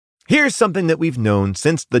Here's something that we've known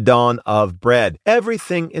since the dawn of bread.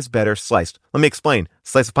 Everything is better sliced. Let me explain.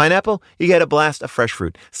 Slice a pineapple, you get a blast of fresh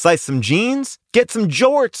fruit. Slice some jeans, get some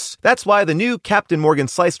jorts. That's why the new Captain Morgan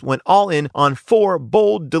Sliced went all in on 4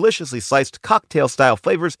 bold, deliciously sliced cocktail-style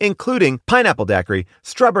flavors, including pineapple daiquiri,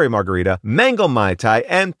 strawberry margarita, mango mai tai,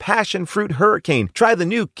 and passion fruit hurricane. Try the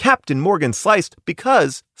new Captain Morgan Sliced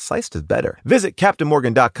because sliced is better. Visit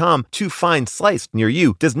CaptainMorgan.com to find Sliced near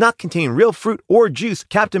you. Does not contain real fruit or juice.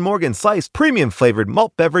 Captain Morgan Sliced, premium flavored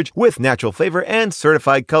malt beverage with natural flavor and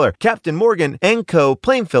certified color. Captain Morgan & Co.,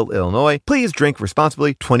 Plainfield, Illinois. Please drink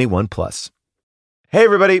responsibly. 21 plus. Hey,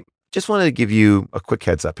 everybody. Just wanted to give you a quick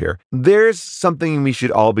heads up here. There's something we should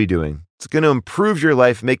all be doing. It's going to improve your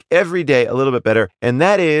life, make every day a little bit better, and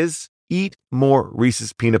that is eat more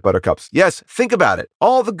Reese's peanut butter cups. Yes, think about it.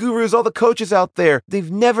 All the gurus, all the coaches out there,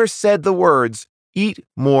 they've never said the words, eat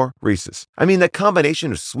more Reese's. I mean, that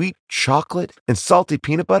combination of sweet chocolate and salty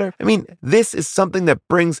peanut butter, I mean, this is something that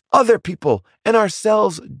brings other people and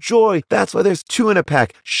ourselves joy. That's why there's 2 in a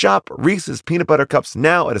pack. Shop Reese's peanut butter cups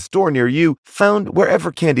now at a store near you, found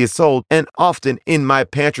wherever candy is sold, and often in my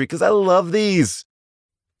pantry because I love these.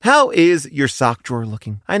 How is your sock drawer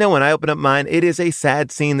looking? I know when I open up mine, it is a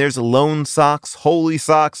sad scene. There's lone socks, holy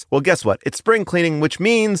socks. Well, guess what? It's spring cleaning, which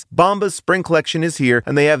means Bombas spring collection is here,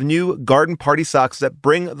 and they have new garden party socks that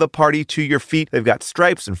bring the party to your feet. They've got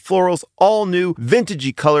stripes and florals, all new,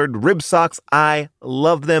 vintagey colored rib socks. I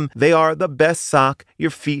love them. They are the best sock your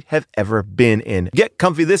feet have ever been in. Get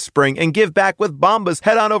comfy this spring and give back with Bombas.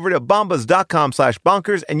 Head on over to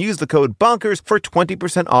bombas.com/bonkers and use the code BONKERS for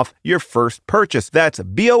 20% off your first purchase. That's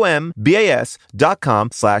bombas.com/bonkers.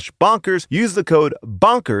 Use the code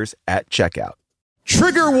BONKERS at checkout.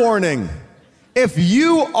 Trigger warning. If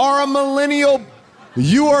you are a millennial,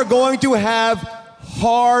 you are going to have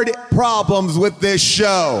hard problems with this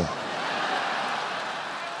show.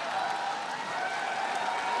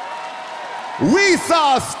 We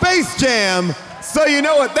saw Space Jam, so you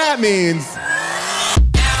know what that means.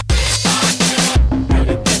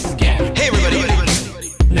 Hey everybody,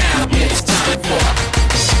 now it's time for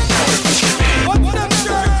What's up,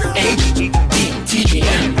 sir?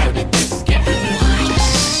 HDTGM.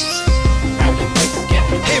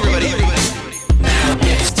 Hey everybody, now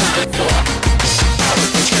it's time for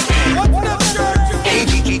What's up, sir?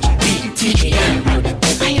 HDTGM.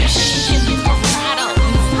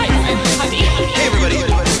 Hey everybody,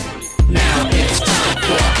 now it's time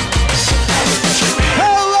for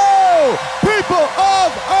Hello, people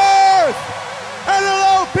of Earth, and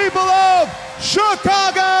hello, people of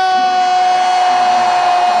Chicago!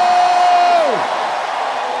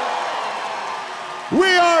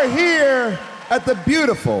 We are here at the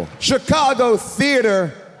beautiful Chicago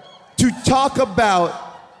Theater to talk about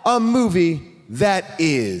a movie that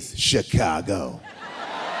is Chicago.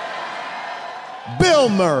 Bill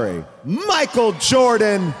Murray, Michael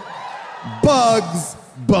Jordan, Bugs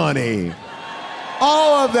Bunny.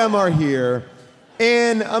 All of them are here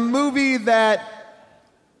in a movie that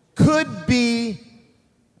could be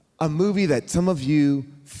a movie that some of you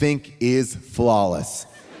think is flawless.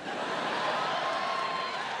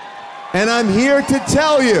 And I'm here to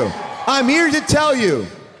tell you,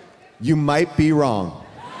 you might be wrong.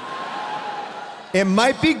 It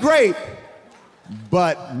might be great,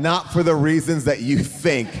 but not for the reasons that you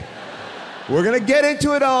think. We're gonna get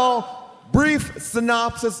into it all. Brief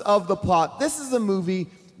synopsis of the plot. This is a movie,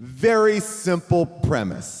 very simple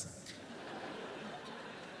premise.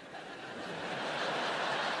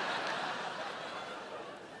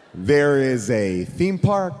 There is a theme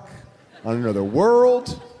park on another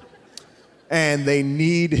world, and they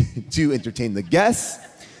need to entertain the guests.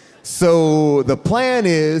 So the plan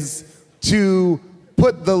is to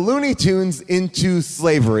put the Looney Tunes into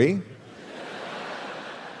slavery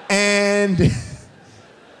and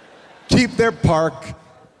keep their park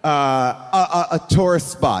a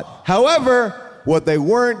tourist spot. However, what they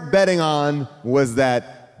weren't betting on was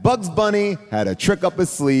that Bugs Bunny had a trick up his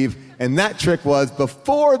sleeve, and that trick was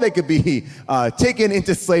before they could be taken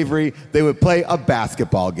into slavery, they would play a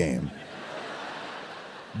basketball game.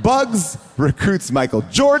 Bugs recruits Michael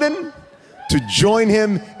Jordan to join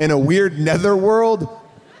him in a weird netherworld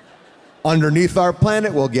underneath our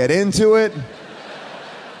planet. We'll get into it.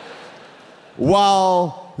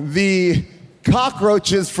 While the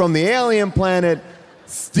cockroaches from the alien planet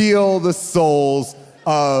steal the souls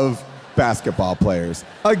of basketball players.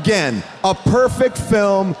 Again, a perfect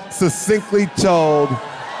film, succinctly told.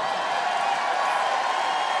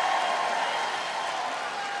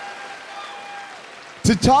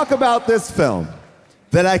 To talk about this film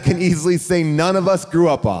that I can easily say none of us grew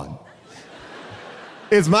up on,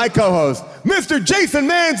 is my co-host, Mr. Jason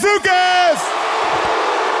Mantzoukas.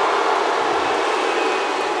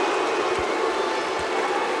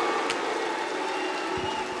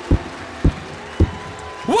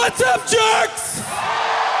 What's up, jerks?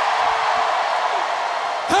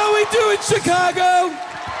 How we doing, Chicago?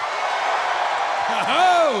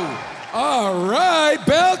 Oh, all right,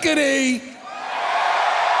 balcony.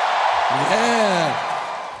 Yeah.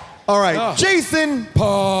 All right, Jason,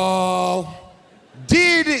 Paul.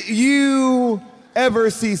 did you ever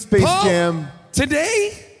see Space Paul, Jam?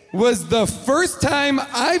 today was the first time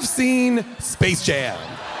I've seen Space Jam.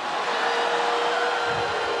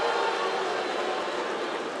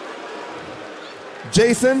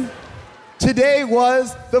 Jason, today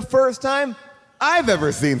was the first time I've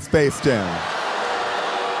ever seen Space Jam.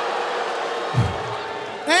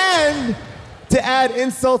 And to add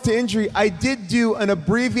insult to injury, I did do an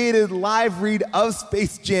abbreviated live read of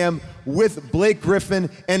Space Jam with Blake Griffin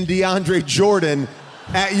and DeAndre Jordan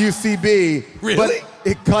at UCB. Really? But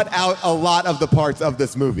it cut out a lot of the parts of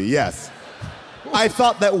this movie, yes. I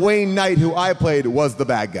thought that Wayne Knight, who I played, was the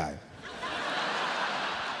bad guy.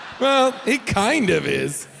 Well, he kind of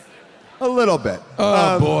is. A little bit.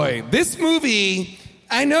 Oh, boy. This movie,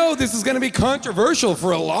 I know this is going to be controversial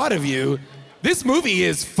for a lot of you. This movie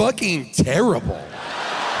is fucking terrible.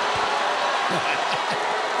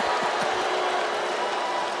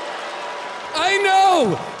 I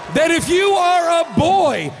know that if you are a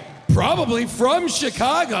boy, probably from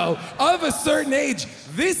Chicago, of a certain age,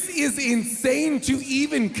 this is insane to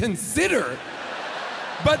even consider.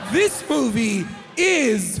 But this movie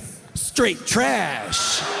is straight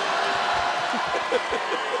trash.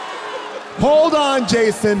 Hold on,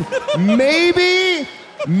 Jason. Maybe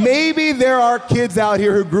there are kids out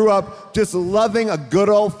here who grew up just loving a good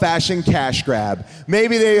old-fashioned cash grab.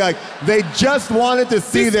 Maybe they just wanted to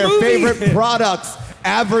see This their movie- favorite products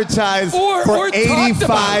advertised Or for talked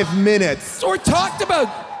 85 about. minutes. Or talked about.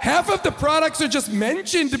 Half of the products are just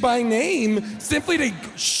mentioned by name simply to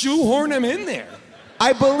shoehorn them in there.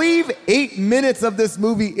 I believe 8 minutes of this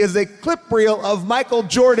movie is a clip reel of Michael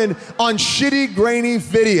Jordan on shitty, grainy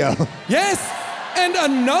video. Yes, and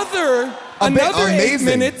another amazing. 8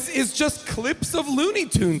 minutes is just clips of Looney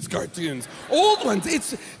Tunes cartoons, old ones.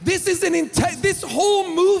 This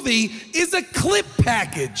whole movie is a clip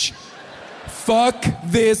package. Fuck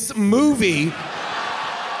this movie.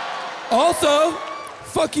 Also,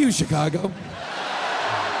 fuck you, Chicago.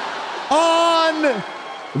 On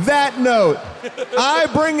that note, I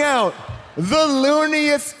bring out the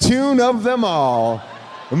looniest tune of them all,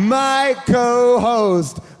 my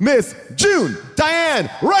co-host, Miss June Diane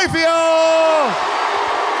Raphael.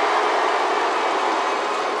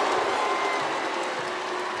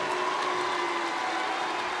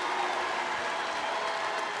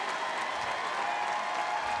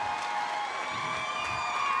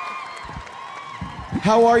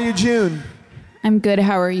 How are you, June? I'm good.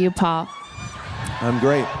 How are you, Paul? I'm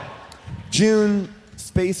great. June,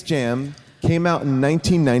 Space Jam came out in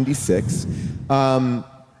 1996.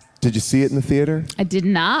 Did you see it in the theater? I did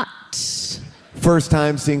not. First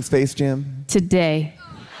time seeing Space Jam? Today.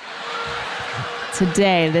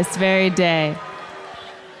 Today, this very day.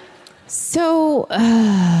 So,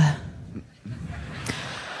 I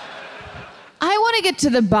want to get to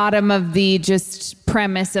the bottom of the just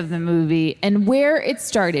premise of the movie and where it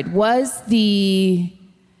started. Was the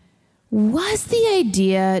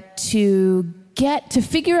idea to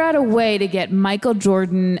figure out a way to get Michael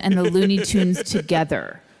Jordan and the Looney Tunes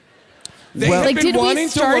together? They Well- have Like, been did we wanting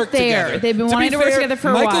to start work there? together. They've been To be wanting to work fair, together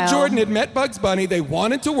for a while. Michael Jordan had met Bugs Bunny. They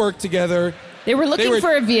wanted to work together. They were looking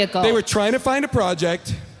for a vehicle. They were trying to find a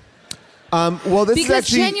project. Well, this is Because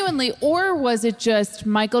actually... genuinely, or was it just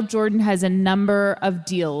Michael Jordan has a number of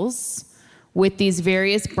deals with these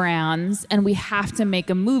various brands and we have to make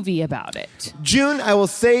a movie about it? June, I will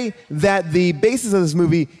say that the basis of this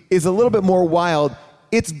movie is a little bit more wild.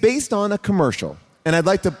 It's based on a commercial. And I'd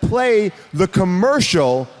like to play the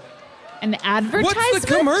commercial. An advertisement? What's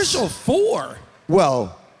the commercial for?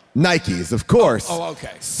 Well, Nikes, of course. Oh,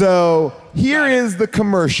 okay. So here is the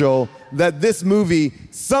commercial that this movie,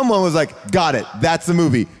 someone was like, got it, that's the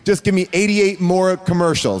movie. Just give me 88 more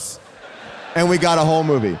commercials. And we got a whole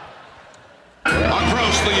movie.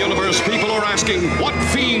 Across the universe, people are asking, what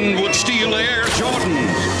fiend would steal Air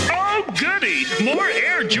Jordans? Oh, goody! More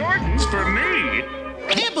Air Jordans for me.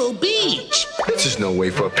 Pebble Beach. There's just no way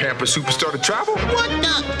for a Pampas superstar to travel. What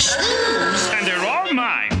the shoes? And they're all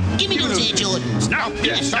mine. Give me those Air Jordans. No,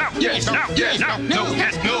 yes, no, yes, no, yes, no, no,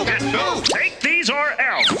 yes, no, yes, no. Take these or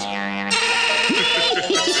else.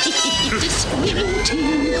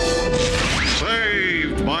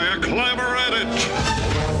 Saved by a clever edit.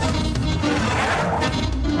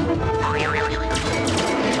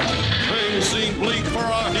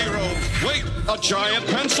 A giant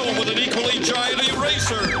pencil with an equally giant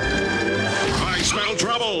eraser. I smell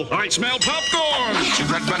trouble. I smell popcorn. You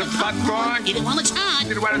got better popcorn? Eat it while it's hot.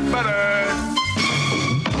 Eat it while it's butter.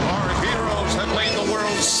 Our heroes have made the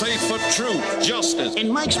world safe for truth, justice. And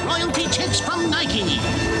Mike's royalty checks from Nike.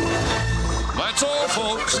 That's all,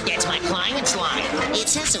 folks. That's my client's line. It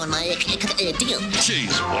says so in my deal.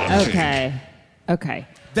 Jeez. Okay.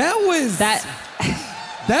 That was That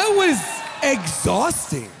was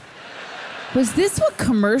exhausting. was this what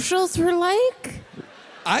commercials were like?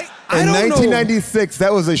 I In don't know. 1996,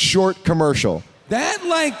 that was a short commercial. That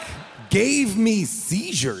gave me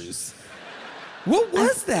seizures. What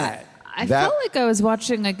was that? I That- felt like I was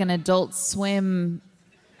watching like an Adult Swim.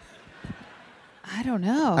 I don't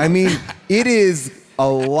know. I mean, it is a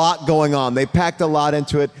lot going on. They packed a lot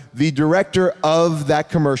into it. The director of that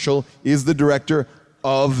commercial is the director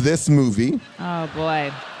of this movie. Oh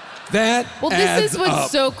boy. That Well, this adds is what's up.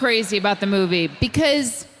 so crazy about the movie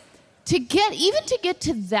because to get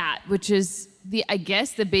to that, which is I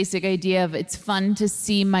guess the basic idea of it's fun to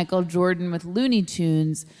see Michael Jordan with Looney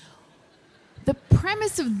Tunes. The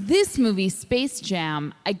premise of this movie, Space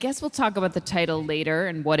Jam, I guess we'll talk about the title later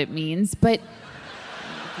and what it means, but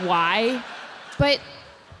why? But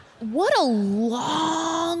what a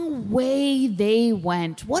long way they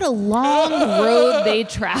went. What a long road they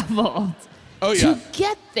traveled. Oh, yeah. To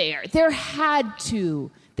get there. There had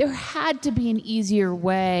to be an easier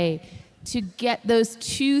way to get those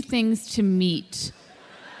two things to meet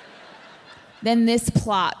than this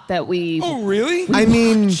plot that we Oh, really? I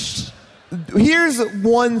mean, here's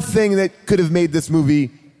one thing that could have made this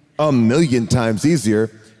movie a million times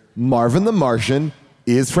easier. Marvin the Martian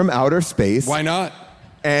is from outer space. Why not?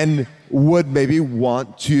 And would maybe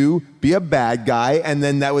want to be a bad guy, and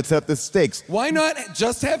then that would set up the stakes. Why not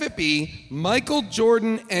just have it be Michael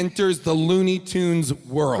Jordan enters the Looney Tunes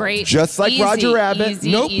world? Great. Just like Easy, Roger Rabbit.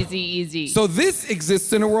 Easy, Nope. easy. So this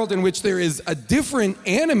exists in a world in which there is a different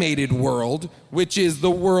animated world, which is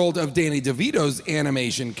the world of Danny DeVito's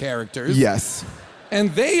animation characters. Yes.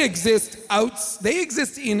 And they exist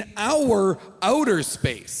in our outer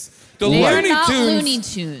space. The They are Looney not Tunes, Looney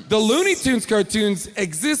Tunes. The Looney Tunes cartoons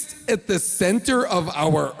exist at the center of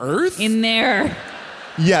our Earth. in there.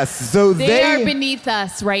 Yes. So They are beneath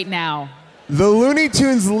us right now. the Looney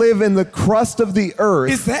Tunes live in the crust of the earth.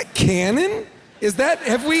 Is that canon? Is that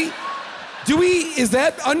is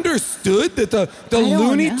that understood that the I don't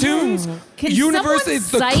Looney know. Tunes Can universe someone is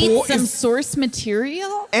the cite core? some source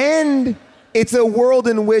material? And it's a world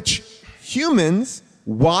in which humans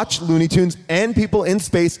watch Looney Tunes and people in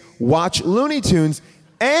space watch Looney Tunes.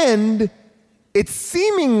 And it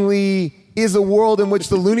seemingly is a world in which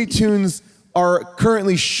the Looney Tunes are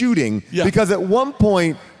currently shooting. Yeah. Because at one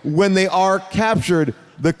point, when they are captured,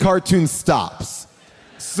 the cartoon stops.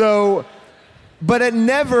 So, but it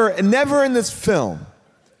never in this film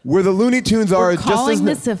where the Looney Tunes are We're just calling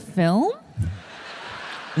as this a film?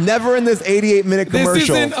 never in this 88-minute commercial. This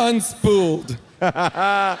isn't unspooled.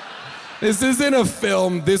 This isn't a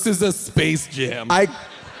film. This is a Space Jam.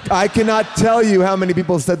 I cannot tell you how many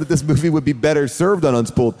people said that this movie would be better served on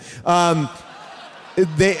Unspooled.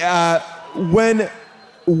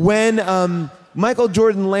 When Michael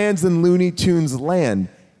Jordan lands in Looney Tunes land,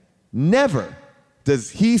 never does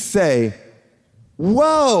he say,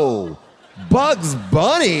 "Whoa, Bugs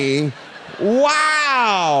Bunny,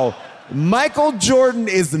 wow." Michael Jordan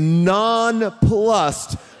is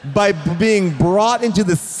nonplussed by being brought into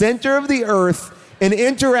the center of the earth and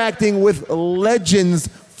interacting with legends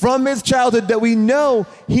from his childhood that we know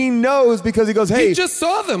he knows because he goes, hey. He just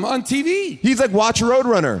saw them on TV. He's like, watch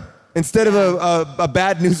Roadrunner instead of a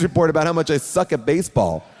bad news report about how much I suck at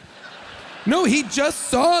baseball. No, he just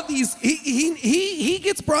saw these. He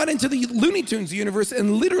gets brought into the Looney Tunes universe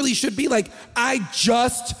and literally should be like, I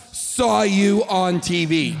just saw you on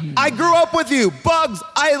TV. I grew up with you. Bugs,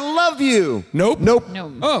 I love you. Nope. Nope.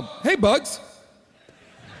 No. Oh, hey, Bugs.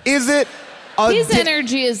 Is it a... His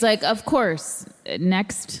energy is like, of course.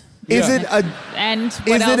 Next. Is Yeah. it a... And what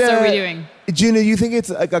is else it are we a- doing? Gina, you think it's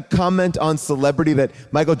like a comment on celebrity that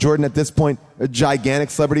Michael Jordan at this point, a gigantic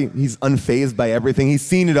celebrity, he's unfazed by everything. He's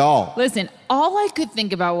seen it all. Listen, all I could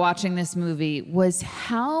think about watching this movie was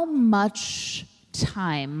how much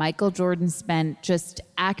time Michael Jordan spent just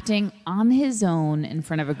acting on his own in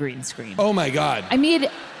front of a green screen. Oh, my God. I mean,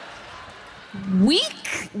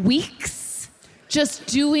 weeks just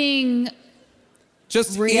doing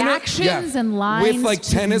Just reactions and lines with like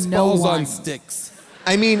to tennis no balls one. on sticks.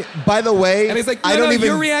 I mean, by the way, And he's like, I no, don't even...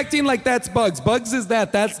 you're reacting like that's Bugs. Bugs is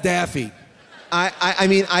that's Daffy. I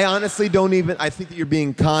mean, I honestly don't even... I think that you're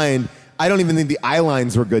being kind. I don't even think the eye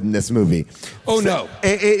lines were good in this movie. Oh, no.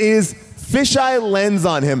 It is fisheye lens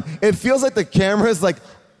on him. It feels like the camera is like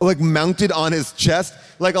mounted on his chest.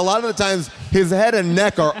 Like a lot of the times, his head and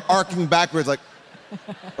neck are arcing backwards,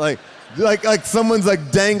 like someone's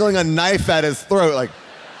like dangling a knife at his throat. Like,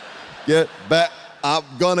 get back, I'm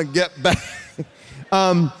gonna get back.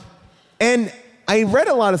 And I read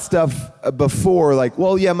a lot of stuff before, like,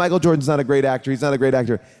 well, yeah, Michael Jordan's not a great actor. He's not a great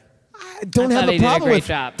actor. I don't have a problem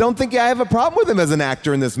with. Don't think I have a problem with him as an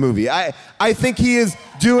actor in this movie. I think he is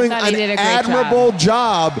doing an admirable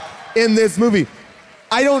job in this movie.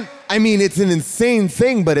 I mean, it's an insane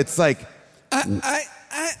thing, but it's like,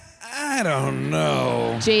 I don't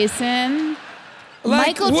know. Jason, like,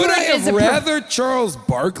 Michael would Jordan I have is a rather Charles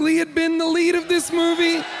Barkley had been the lead of this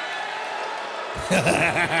movie?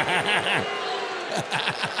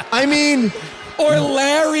 I mean, or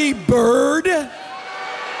Larry Bird?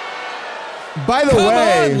 By the Come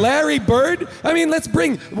way, on, Larry Bird. I mean,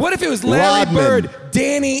 what if it was Larry Rodman. Bird,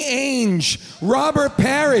 Danny Ainge, Robert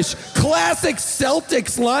Parrish, classic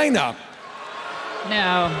Celtics lineup?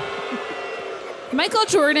 No. Michael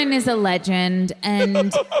Jordan is a legend,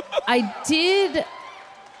 and I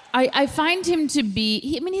find him to be,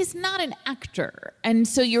 he's not an actor. And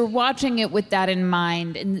so you're watching it with that in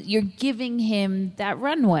mind, and you're giving him that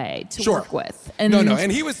runway to work with. And no,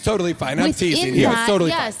 and he was totally fine. I'm teasing. He was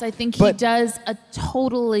totally fine. Yes, I think he does a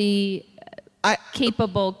totally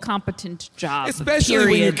capable, competent job. Especially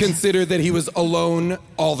when you consider that he was alone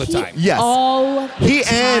all the time. Yes. All the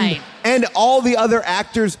time. And all the other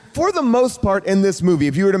actors, for the most part in this movie,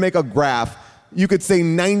 if you were to make a graph, you could say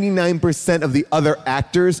 99% of the other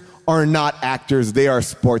actors are not actors. They are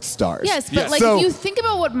sports stars. Yes, but if you think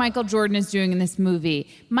about what Michael Jordan is doing in this movie,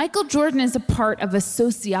 Michael Jordan is a part of a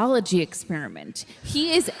sociology experiment.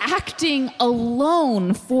 He is acting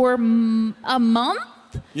alone for a month?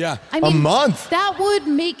 Yeah. A month? That would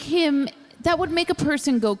make a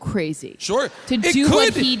person go crazy. Sure. To do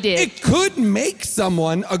what he did. It could make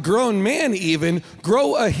someone, a grown man even,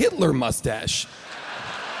 grow a Hitler mustache.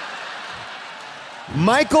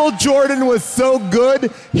 Michael Jordan was so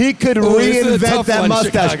good, he could reinvent that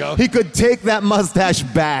mustache. Chicago. He could take that mustache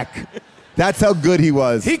back. That's how good he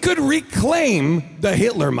was. He could reclaim the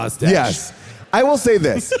Hitler mustache. Yes. I will say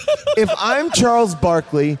this. If I'm Charles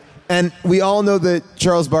Barkley, and we all know that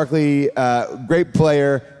Charles Barkley, great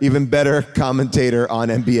player, even better commentator on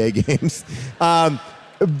NBA games. But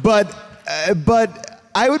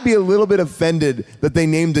I would be a little bit offended that they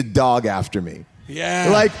named a dog after me. Yeah.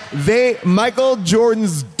 Like, Michael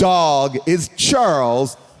Jordan's dog is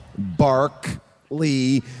Charles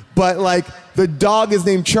Barkley, but like the dog is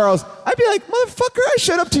named Charles. I'd be like, motherfucker, I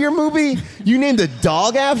showed up to your movie. You named a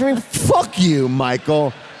dog after me? Fuck you,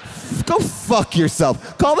 Michael. Go fuck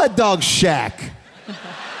yourself. Call that dog Shaq.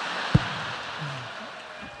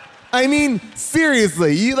 I mean,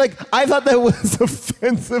 seriously, I thought that was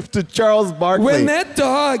offensive to Charles Barkley. When that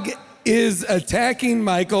dog is attacking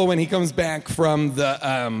Michael when he comes back from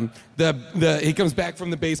the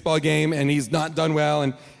baseball game and he's not done well,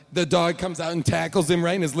 and the dog comes out and tackles him,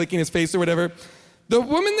 right, and is licking his face or whatever. The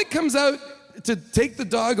woman that comes out to take the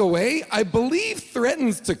dog away, I believe,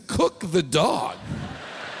 threatens to cook the dog.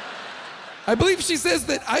 I believe she says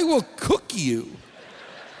that I will cook you.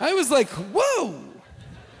 I was like, whoa.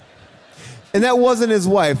 And that wasn't his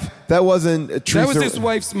wife. That wasn't Teresa. That was his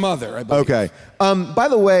wife's mother, I believe. Okay. By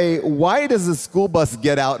the way, why does the school bus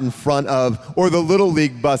get out in front of, or the Little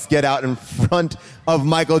League bus get out in front of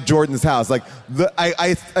Michael Jordan's house? Like,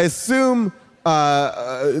 I assume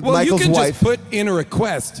Michael's wife. You can just put in a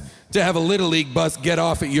request to have a Little League bus get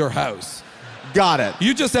off at your house. Got it.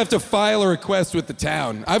 You just have to file a request with the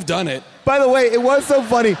town. I've done it. By the way, it was so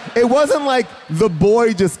funny. It wasn't like the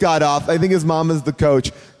boy just got off. I think his mom is the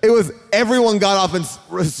coach. It was everyone got off and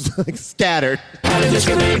scattered.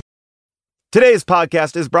 Today's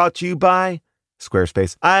podcast is brought to you by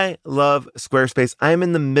Squarespace. I love Squarespace. I'm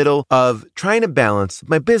in the middle of trying to balance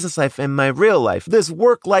my business life and my real life. This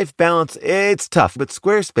work-life balance, it's tough, but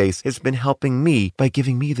Squarespace has been helping me by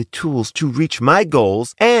giving me the tools to reach my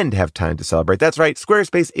goals and have time to celebrate. That's right.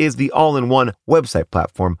 Squarespace is the all-in-one website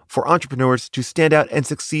platform for entrepreneurs to stand out and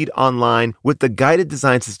succeed online. With the guided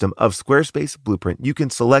design system of Squarespace Blueprint, you can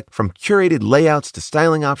select from curated layouts to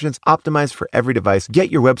styling options optimized for every device. Get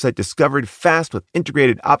your website discovered fast with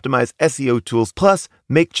integrated optimized SEO tools. Plus,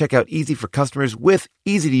 make checkout easy for customers with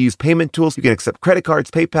easy-to-use payment tools. You can accept credit cards,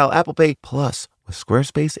 PayPal, Apple Pay. Plus, with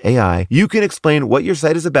Squarespace AI, you can explain what your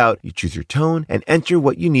site is about. You choose your tone and enter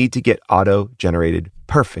what you need to get auto-generated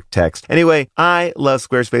perfect text. Anyway, I love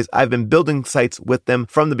Squarespace. I've been building sites with them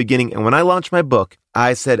from the beginning. And when I launched my book,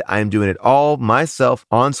 I said I'm doing it all myself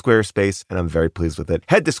on Squarespace, and I'm very pleased with it.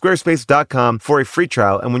 Head to squarespace.com for a free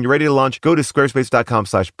trial. And when you're ready to launch, go to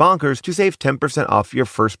squarespace.com/bonkers to save 10% off your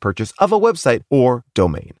first purchase of a website or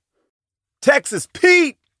domain. Texas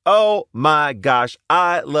Pete. Oh my gosh,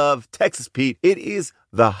 I love Texas Pete. It is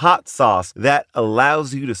the hot sauce that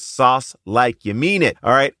allows you to sauce like you mean it.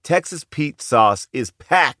 All right, Texas Pete sauce is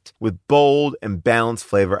packed with bold and balanced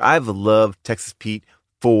flavor. I've loved Texas Pete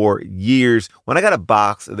for years. When I got a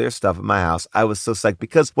box of their stuff at my house, I was so psyched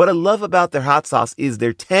because what I love about their hot sauce is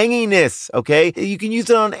their tanginess, okay? You can use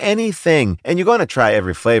it on anything, and you're going to try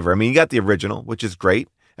every flavor. I mean, you got the original, which is great.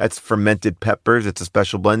 That's fermented peppers. It's a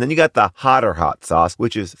special blend. Then you got the hotter hot sauce,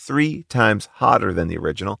 which is 3 times hotter than the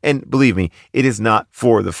original. And believe me, it is not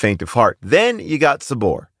for the faint of heart. Then you got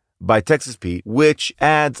Sabor by Texas Pete, which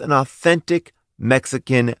adds an authentic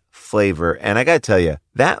Mexican flavor. And I got to tell you,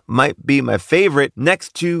 that might be my favorite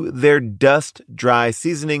next to their dust dry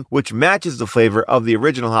seasoning, which matches the flavor of the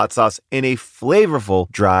original hot sauce in a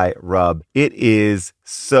flavorful dry rub. It is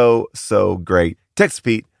so, so great. Texas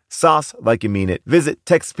Pete. Sauce like you mean it. Visit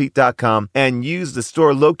TexasPete.com and use the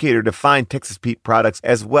store locator to find Texas Pete products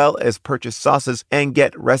as well as purchase sauces and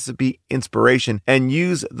get recipe inspiration, and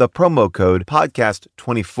use the promo code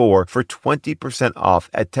podcast24 for 20% off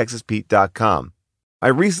at TexasPete.com. I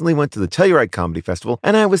recently went to the Telluride Comedy Festival,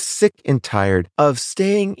 and I was sick and tired of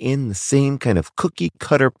staying in the same kind of cookie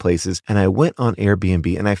cutter places, and I went on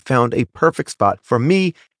Airbnb and I found a perfect spot for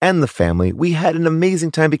me and the family. We had an amazing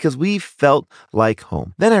time because we felt like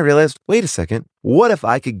home. Then I realized, wait a second, what if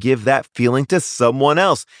I could give that feeling to someone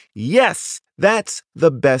else? Yes! That's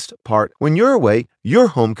the best part. When you're away, your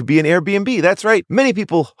home could be an Airbnb. That's right. Many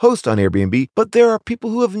people host on Airbnb, but there are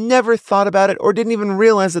people who have never thought about it or didn't even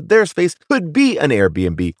realize that their space could be an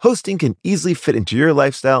Airbnb. Hosting can easily fit into your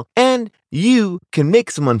lifestyle, and you can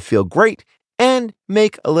make someone feel great and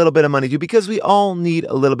make a little bit of money too, because we all need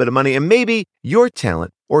a little bit of money. And maybe your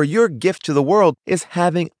talent or your gift to the world is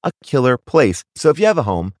having a killer place. So if you have a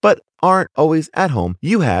home, but aren't always at home,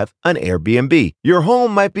 you have an Airbnb. Your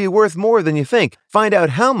home might be worth more than you think. Find out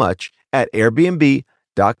how much at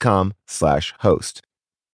airbnb.com/host.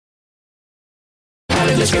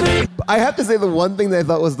 I have to say, the one thing that I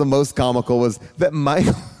thought was the most comical was that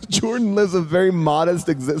Michael Jordan lives a very modest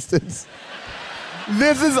existence.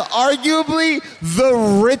 This is arguably the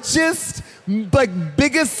richest,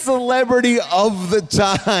 biggest celebrity of the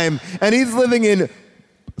time. And he's living in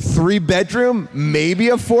 3-bedroom, maybe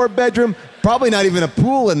a 4-bedroom, probably not even a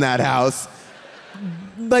pool in that house.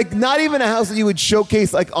 Not even a house that you would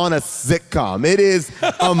showcase on a sitcom. It is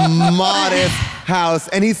a modest house,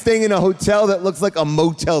 and he's staying in a hotel that looks like a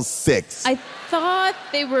Motel 6. I thought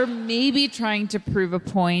they were maybe trying to prove a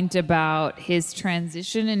point about his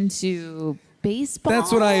transition into baseball.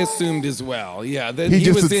 That's what I assumed as well. Yeah, that he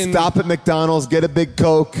just was would stop at McDonald's, get a big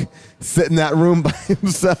Coke, sit in that room by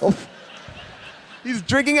himself. He's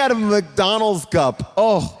drinking out of a McDonald's cup.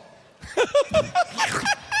 Oh.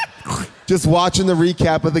 Just watching the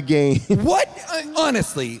recap of the game. What,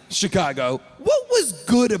 honestly, Chicago, what was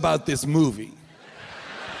good about this movie?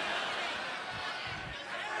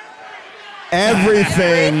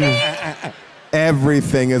 Everything.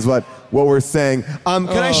 Everything is what we're saying. Can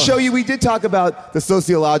I show you? We did talk about the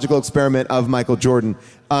sociological experiment of Michael Jordan.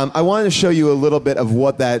 I wanted to show you a little bit of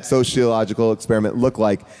what that sociological experiment looked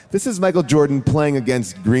like. This is Michael Jordan playing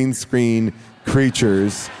against green screen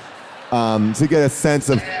creatures to get a sense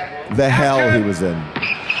of the hell he was in.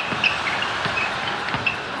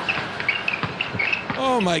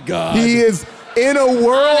 Oh my God. He is in a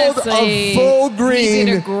world Honestly, of full green,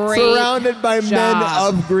 he did a great surrounded by job. men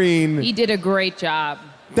of green. He did a great job.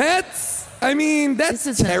 That's This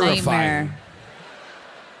is terrifying. a nightmare.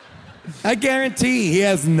 I guarantee he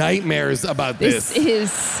has nightmares about this. This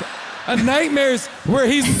is Nightmares where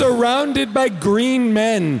he's surrounded by green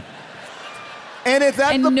men. And it's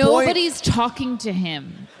at the point... nobody's talking to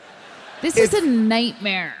him. This is a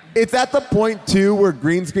nightmare. It's at the point, too, where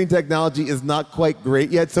green screen technology is not quite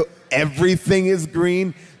great yet, so everything is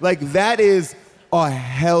green. That is a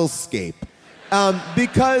hellscape.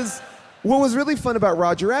 Because what was really fun about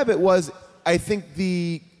Roger Rabbit was, I think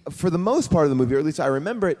for the most part of the movie, or at least I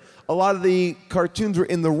remember it, a lot of the cartoons were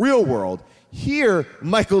in the real world. Here,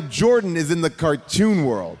 Michael Jordan is in the cartoon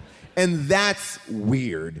world, and that's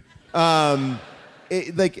weird. And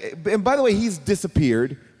by the way, he's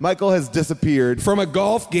disappeared. Michael has disappeared From a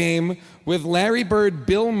golf game with Larry Bird,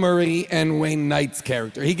 Bill Murray, and Wayne Knight's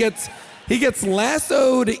character. He gets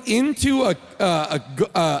lassoed into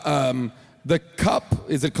the cup.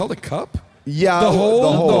 Is it called a cup? Yeah, The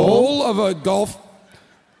hole of a golf.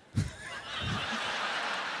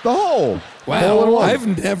 The hole. Wow, Hole in one.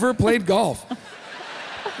 I've never played golf.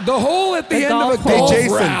 The hole at the end golf of a hole. golf Hey,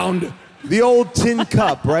 Jason. round. The old tin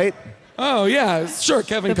cup, right? Oh yeah, sure,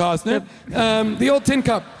 Kevin Costner. The old tin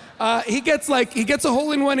cup. He gets a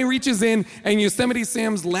hole in one. He reaches in, and Yosemite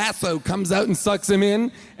Sam's lasso comes out and sucks him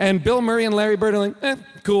in. And Bill Murray and Larry Bird are like,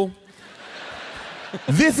 cool.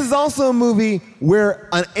 This is also a movie where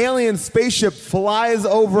an alien spaceship flies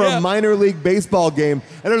over Yeah. a minor league baseball game,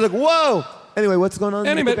 and they're like, "Whoa!" Anyway, what's going on,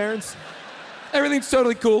 Anyway. Michael Barons? Everything's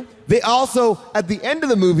totally cool. They also, at the end of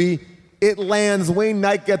the movie, it lands. Wayne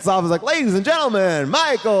Knight gets off. Is like, "Ladies and gentlemen,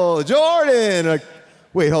 Michael Jordan." Like,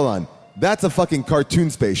 wait, hold on. That's a fucking cartoon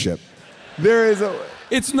spaceship. There is a.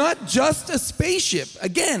 It's not just a spaceship.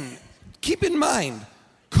 Again, keep in mind,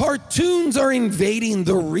 cartoons are invading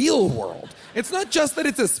the real world. It's not just that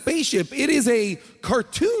it's a spaceship, it is a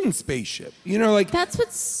cartoon spaceship. You know, like That's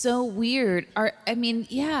what's so weird. I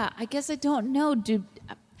guess I don't know.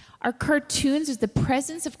 Are cartoons, is the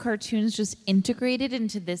presence of cartoons just integrated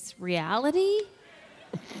into this reality?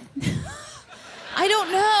 I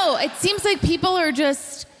don't know. It seems like people are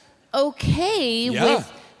just okay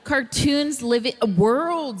with cartoons living,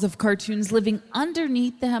 worlds of cartoons living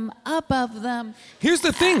underneath them, above them. Here's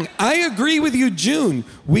the thing. I agree with you, June.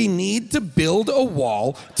 We need to build a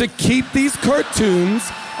wall to keep these cartoons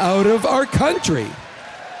out of our country.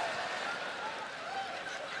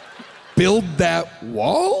 Build that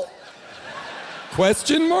wall?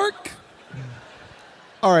 Question mark?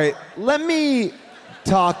 All right, let me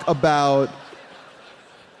talk about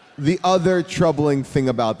the other troubling thing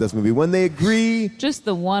about this movie. When they agree, Just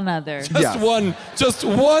the one other. Just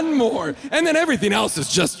one more. And then everything else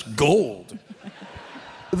is just gold.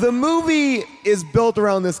 the movie is built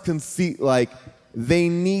around this conceit like they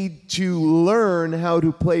need to learn how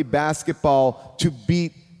to play basketball to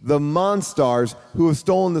beat the Monstars who have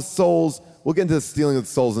stolen the souls. We'll get into the stealing of the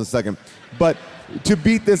souls in a second. But to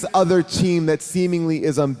beat this other team that seemingly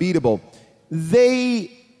is unbeatable.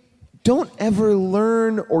 They don't ever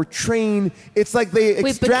learn or train. It's like they Wait,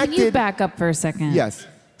 extracted... but can you back up for a second? Yes.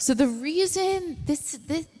 So the reason this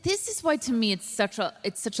is why to me it's such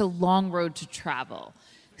a long road to travel.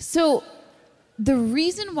 So the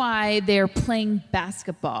reason why they're playing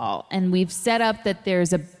basketball and we've set up that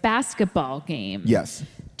there's a basketball game Yes.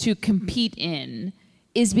 to compete in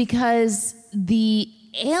is because the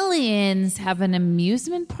aliens have an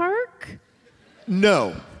amusement park?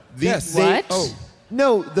 No. Yes. What?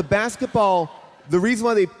 No, the basketball, the reason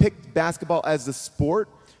why they picked basketball as the sport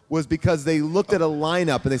was because they looked at a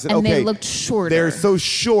lineup and they said, And okay, they looked shorter. they're so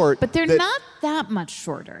short. But they're that- not that much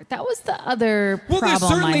shorter. That was the other Well, they're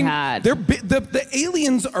problem I certainly had. the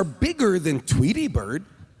aliens are bigger than Tweety Bird.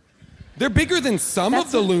 They're bigger than some That's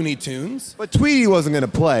of the a- Looney Tunes. But Tweety wasn't going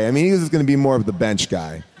to play. I mean, he was just going to be more of the bench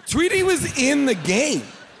guy. Tweety was in the game.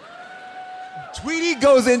 Tweety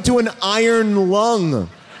goes into an iron lung.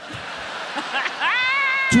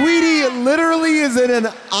 Tweety literally is in an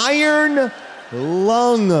iron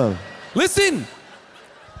lung. Listen,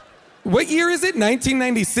 what year is it?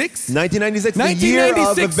 1996? 1996, the year of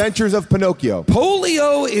 1996. Adventures of Pinocchio.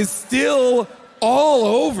 Polio is still all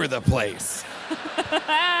over the place.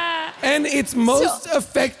 And it's most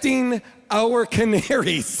affecting our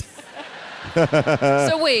canaries.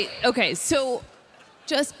 So wait, okay, so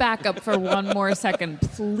just back up for one more second,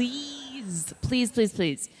 please.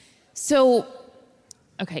 So,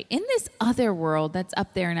 okay, in this other world that's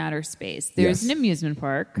up there in outer space, there's Yes. an amusement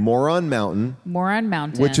park, Moron Mountain, Moron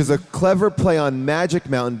Mountain. which is a clever play on Magic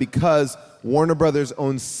Mountain because Warner Brothers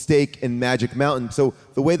owns stake in Magic Mountain. So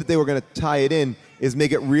the way that they were going to tie it in is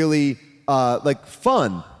make it really like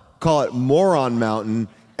fun. Call it Moron Mountain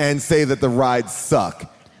and say that the rides suck.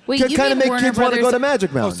 Wait, to you kind of mean make Warner kids want to go Brothers- to Magic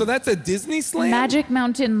Oh, Mountain. so that's a Disney slam? Magic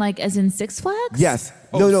Mountain, like as in Six Flags? Yes.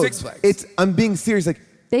 Oh, no. Six Flags. It's. I'm being serious. Like,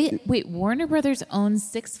 Warner Brothers owns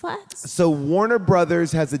Six Flags? so Warner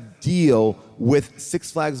Brothers has a deal with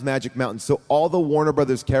Six Flags Magic Mountain. So all the Warner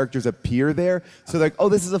Brothers characters appear there. So they're like, oh,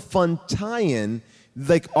 this is a fun tie-in.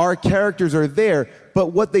 Like our characters are there, but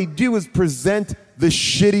what they do is present the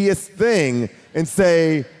shittiest thing and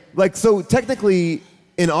say, like, so technically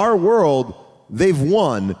in our world, they've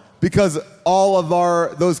won because all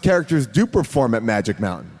of those characters do perform at Magic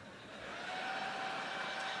Mountain.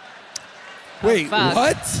 Wait, fuck.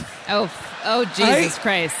 what? Oh, Jesus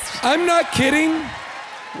Christ. I'm not kidding.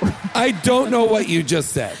 I don't know what you just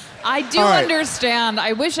said. I do All right. understand.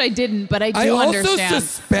 I wish I didn't, but I do I also understand.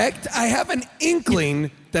 suspect I have an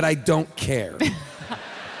inkling that I don't care.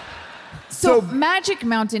 So Magic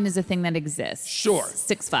Mountain is a thing that exists. Sure.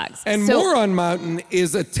 Six Flags. And So- Moron Mountain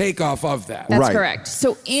is a takeoff of that. That's Right. correct.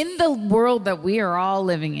 So in the world that we are all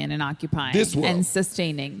living in and occupying This world. and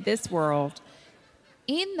sustaining, this world,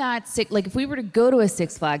 in that like if we were to go to a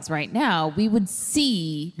Six Flags right now, we would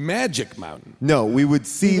see Magic Mountain. No, we would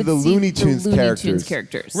see the Looney Tunes characters.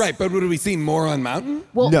 characters. Right, but would we see Moron Mountain?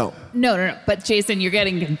 Well, No. No. But Jason, you're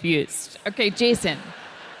getting confused. Okay, Jason.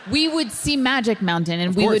 We would see Magic Mountain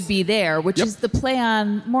and we course. would be there, which Yep. is the play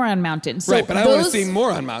on Moron Mountain. So Right, but I want to those- see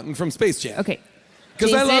Moron Mountain from Space Jam. Okay.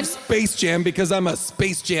 Because I Jason, love Space Jam because I'm a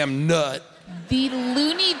Space Jam nut. the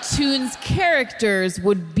Looney Tunes characters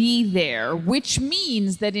would be there, which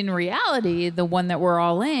means that in reality, the one that we're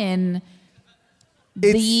all in,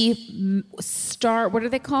 star, what are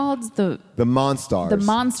they called? The Monstars.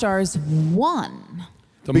 Monstars won.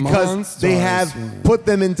 The because they have put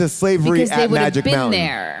them into slavery Because they at would have Magic been Mountain.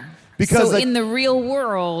 there. Because, so like- in the real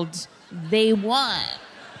world, they won.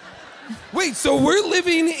 Wait, so we're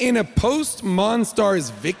living in a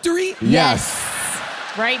post-Monstars victory? Yes.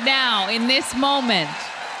 Right now, in this moment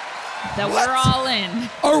that What? we're all in.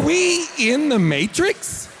 Are we in the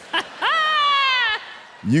Matrix?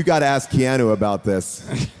 You got to ask Keanu about this.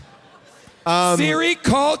 Siri,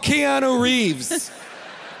 call Keanu Reeves.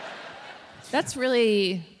 That's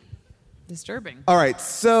really disturbing. All right,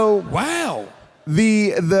 so Wow.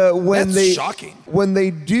 when shocking. when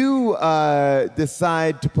they do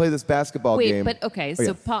decide to play this basketball Wait, game. but okay, Oh, so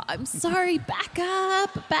yeah. Paul, I'm sorry, back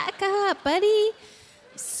up, buddy.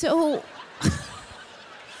 So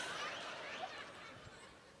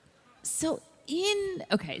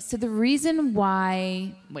so the reason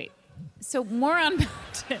why so Moron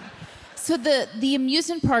Mountain. So the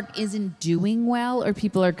amusement park isn't doing well or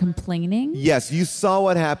people are complaining? Yes, you saw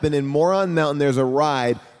what happened in Moron Mountain. There's a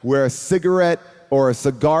ride where a cigarette or a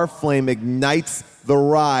cigar flame ignites the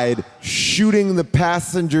ride, shooting the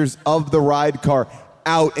passengers of the ride car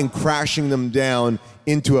out and crashing them down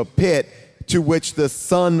into a pit, to which the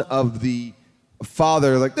son of the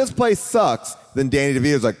father, like, this place sucks. Then Danny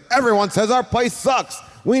DeVito's like, everyone says our place sucks.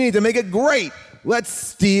 We need to make it great. Let's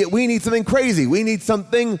steal. We need something crazy. We need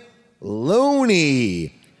something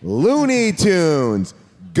Looney Tunes.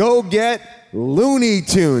 Go get Looney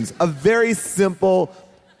Tunes. A very simple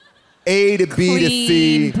A to B to C.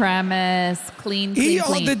 Clean premise, clean.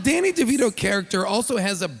 The Danny DeVito character also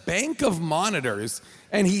has a bank of monitors,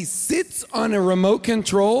 and he sits on a remote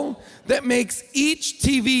control that makes each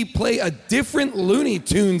TV play a different Looney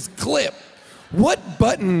Tunes clip. What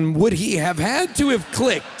button would he have had to have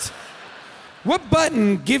clicked? What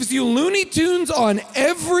button gives you Looney Tunes on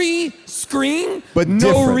every screen, But no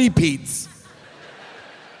different. repeats?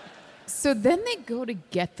 So then they go to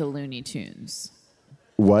get the Looney Tunes.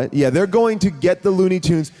 What? Yeah, they're going to get the Looney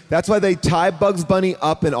Tunes. That's why they tie Bugs Bunny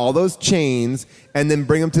up in all those chains and then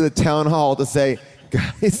bring him to the town hall to say,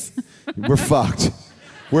 guys, we're fucked.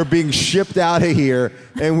 We're being shipped out of here,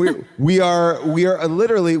 and we are on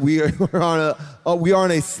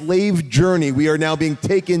a slave journey. We are now being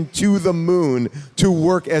taken to the moon to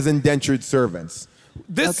work as indentured servants.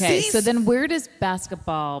 So then where does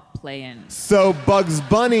basketball play in? So Bugs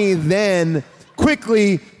Bunny then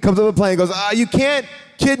quickly comes up with a plan and goes, you can't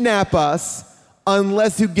kidnap us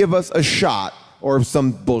unless you give us a shot or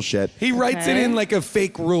some bullshit. He writes it in like a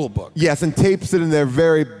fake rule book. Yes, and tapes it in there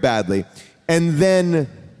very badly. And then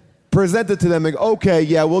present it to them and go, okay,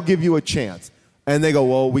 yeah, we'll give you a chance. And they go,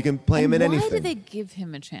 well, we can play him in anything. Why do they give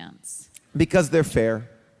him a chance? Because they're fair.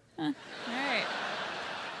 All right.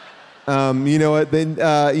 You know what? Then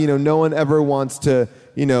no one ever wants to,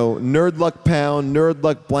 Nerd Luck Pound, Nerd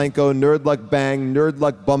Luck Blanco, Nerd Luck Bang, Nerd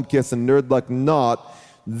Luck Bump Kiss, and Nerd Luck Not.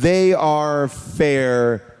 They are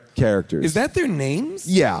fair characters. Is that their names?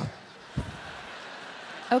 Yeah.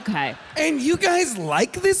 Okay. And you guys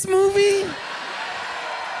like this movie?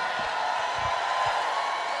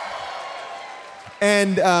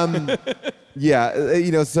 And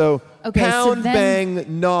so Okay, so Pound, then-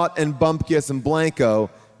 Bang, Not, and Bump Kiss and Blanco,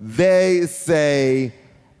 they say,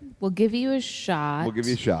 We'll give you a shot. we'll give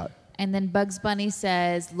you a shot. And then Bugs Bunny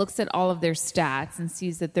looks at all of their stats and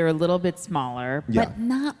sees that they're a little bit smaller, Yeah. but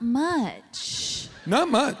not much. Not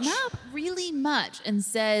much. Not really much. And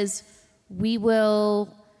says, we will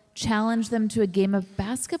challenge them to a game of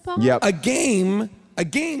basketball? Yep. A game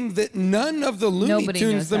that none of the Looney Nobody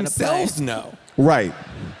Tunes knows how to themselves play. know.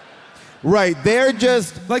 Right. They're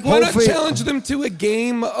just Like, why not hopefully- challenge them to a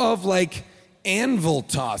game of, like, anvil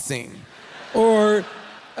tossing? Or,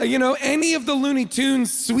 any of the Looney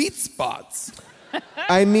Tunes sweet spots.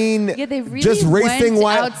 I mean, Yeah, they really just racing went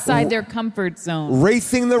while outside their comfort zone.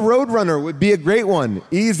 Racing the Roadrunner would be a great one.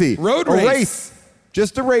 Easy. Road a race. race.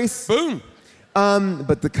 Just a race. Boom.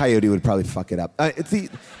 But the coyote would probably fuck it up.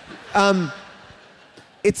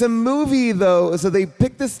 It's a movie, though, so they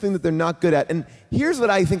pick this thing that they're not good at. And here's what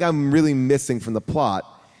I think I'm really missing from the plot.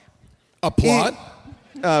 A plot?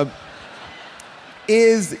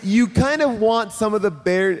 Is you kind of want some of the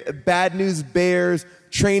Bad News Bears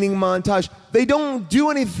training montage. They don't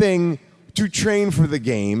do anything to train for the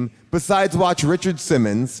game besides watch Richard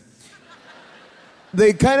Simmons.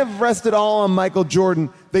 They kind of rest it all on Michael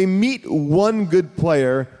Jordan. They meet one good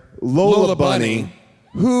player, Lola Bunny,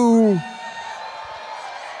 who...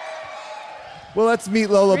 Well, let's meet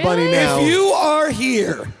Lola Bunny now. If you are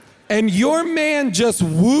here and your man just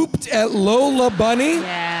whooped at Lola Bunny,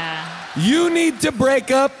 you need to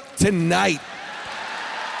break up tonight.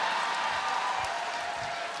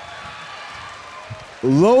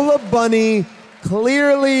 Lola Bunny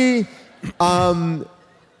clearly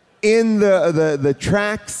in the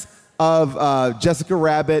tracks of Jessica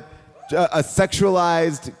Rabbit, a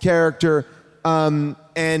sexualized character,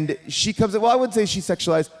 and she comes in. Well, I wouldn't say she's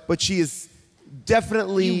sexualized, but she is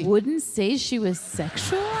definitely... You wouldn't say she was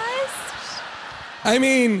sexualized? I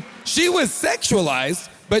mean, she was sexualized,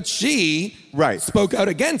 but she spoke out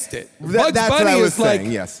against it. Bugs that's Bunny what I was is like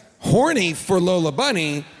saying, yes. horny for Lola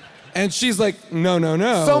Bunny, and she's like, no, no,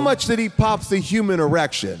 no. So much that he pops a human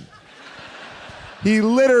erection. He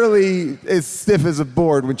literally is stiff as a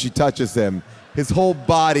board when she touches him. His whole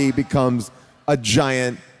body becomes a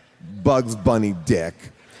giant Bugs Bunny dick.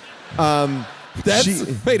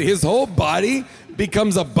 Wait, his whole body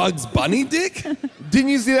becomes a Bugs Bunny dick? Didn't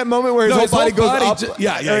you see that moment where his whole body goes up?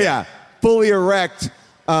 Yeah. Fully erect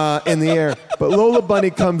in the air. But Lola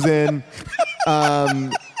Bunny comes in.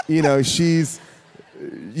 She's,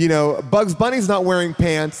 Bugs Bunny's not wearing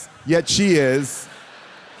pants, yet she is.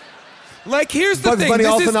 Like, here's the Bugs thing. Bunny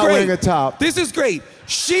This also is not great. wearing a top. This is great.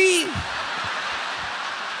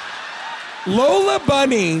 Lola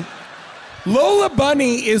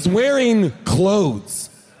Bunny is wearing clothes.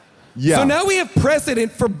 Yeah. So now we have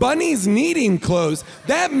precedent for bunnies needing clothes.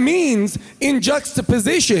 That means, in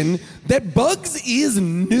juxtaposition, that Bugs is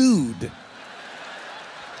nude.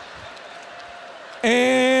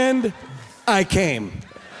 And I came.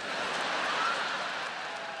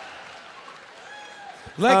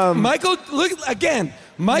 Michael, look again.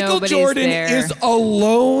 Michael Nobody's Jordan there. is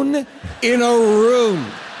alone in a room.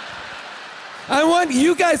 I want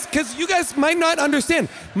you guys, because you guys might not understand.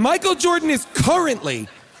 Michael Jordan is currently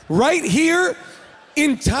right here,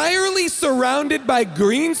 entirely surrounded by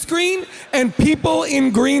green screen and people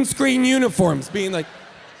in green screen uniforms being like,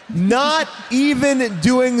 not even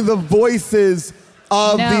doing the voices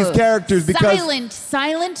of these characters because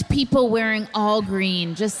silent people wearing all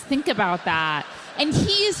green. Just think about that. And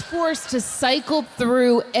he is forced to cycle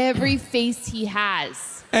through every face he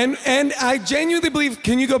has. And I genuinely believe,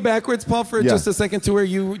 can you go backwards, Paul, for just a second to where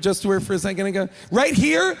you just were for a second ago? Right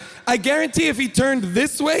here, I guarantee if he turned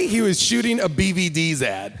this way, he was shooting a BVD's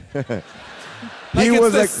ad.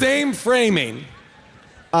 It's the same framing.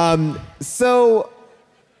 So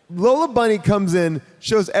Lola Bunny comes in,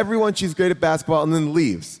 shows everyone she's great at basketball, and then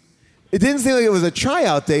leaves. It didn't seem like it was a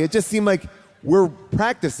tryout day. It just seemed like we're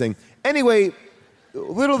practicing. Anyway,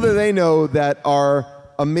 little do they know that our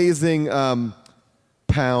amazing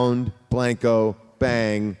Pound, Blanco,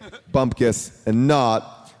 Bang, Bumpkus, and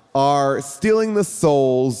Knot are stealing the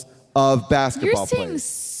souls of basketball You're saying players.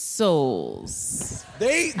 Souls.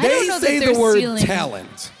 They I don't know say that the they're word stealing-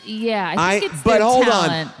 talent. Yeah, I think it's but their hold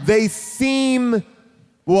talent. on. They seem,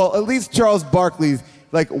 well, at least Charles Barkley,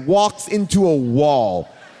 like, walks into a wall.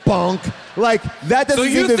 Bonk. Like, that doesn't So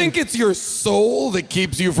you seem to- think it's your soul that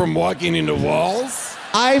keeps you from walking into walls?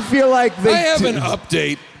 I feel like I have an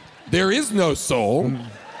update. There is no soul.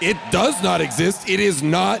 It does not exist. It is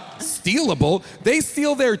not stealable. They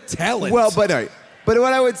steal their talent. Well, but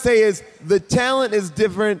what I would say is the talent is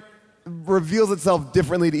different, reveals itself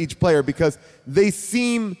differently to each player because they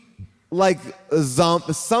seem like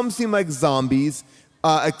some seem like zombies,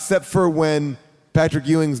 except for when Patrick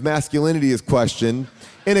Ewing's masculinity is questioned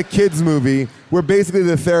in a kids movie where basically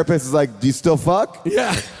the therapist is like, "Do you still fuck?"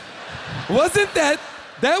 Yeah. Wasn't that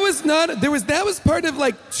was part of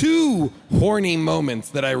like two horny moments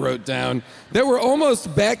that I wrote down that were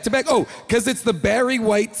almost back to back. Oh, because it's the Barry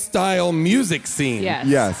White style music scene.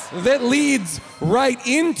 Yes. That leads right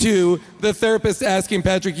into the therapist asking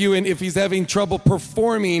Patrick Ewing if he's having trouble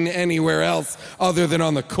performing anywhere else other than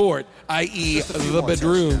on the court, i.e. the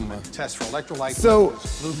bedroom. Test for electrolyte. So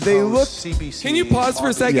they look. Can you pause for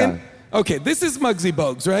a second? Yeah. Okay, this is Muggsy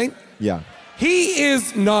Bogues, right? Yeah. He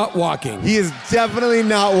is not walking. He is definitely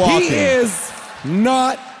not walking. He is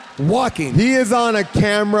not walking. He is on a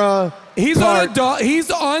camera He's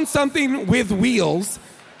on something with wheels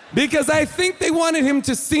because I think they wanted him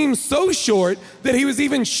to seem so short that he was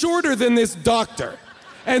even shorter than this doctor.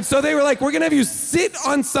 And so they were like, we're going to have you sit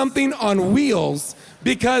on something on wheels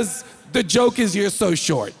because the joke is you're so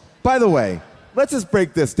short. By the way, let's just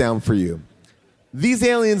break this down for you. These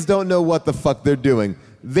aliens don't know what the fuck they're doing.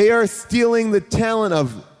 They are stealing the talent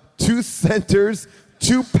of 2 centers,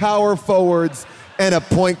 2 power forwards, and a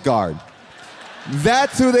point guard.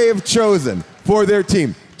 That's who they have chosen for their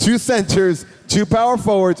team. 2 centers, 2 power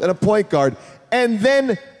forwards, and a point guard. And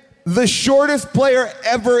then the shortest player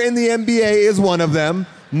ever in the NBA is one of them,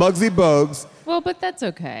 Muggsy Bogues. Well, but that's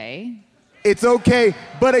okay. It's okay.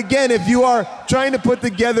 But again, if you are trying to put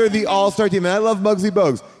together the all-star team, and I love Muggsy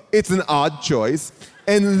Bogues, it's an odd choice.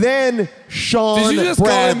 And then Sean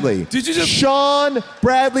Bradley. Sean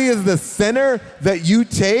Bradley is the center that you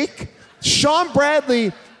take. Sean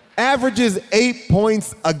Bradley averages 8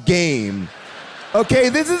 points a game. Okay,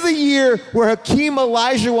 this is a year where Hakeem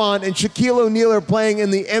Olajuwon and Shaquille O'Neal are playing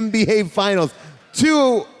in the NBA Finals.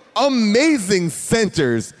 2 amazing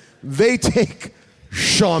centers. They take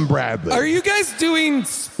Sean Bradley. Are you guys doing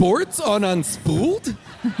sports on Unspooled?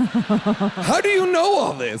 How do you know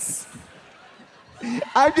all this?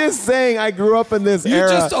 I'm just saying I grew up in this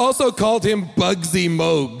era. You just also called him Bugsy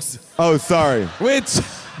Mogues. Oh, sorry. Which,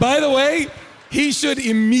 by the way, he should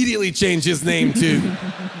immediately change his name to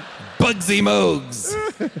Bugsy Mogues.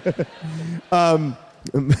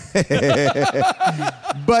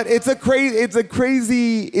 But it's a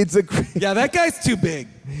crazy. Yeah, that guy's too big.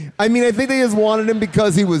 I mean, I think they just wanted him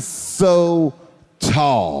because he was so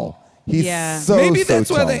tall. He's so maybe that's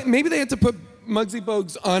tall. why maybe they had to put Muggsy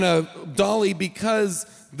Bogues on a dolly because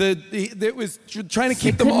it was trying to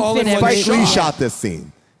keep them all in one Spike shot. Lee shot this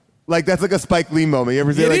scene. Like that's like a Spike Lee moment. You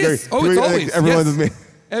ever see It like is. Oh, it's always. everyone's Yes.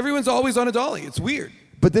 Everyone's always on a dolly. It's weird.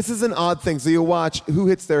 But this is an odd thing. So you watch who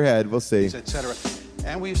hits their head. We'll see. etc.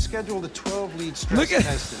 And we've scheduled a 12-lead stress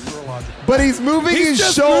test in neurological. But he's moving his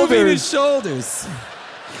just shoulders. moving his shoulders.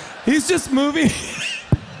 He's just moving.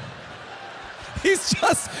 he's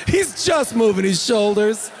just moving his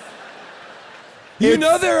shoulders. You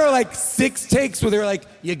know there are like 6 takes where they're like,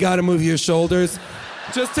 you gotta move your shoulders.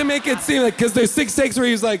 Just to make it seem like, because there's 6 takes where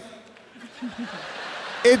he's like.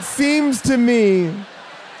 It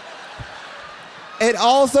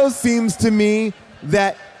also seems to me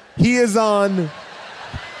that he is on,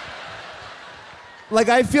 like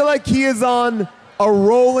I feel like he is on a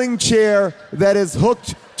rolling chair that is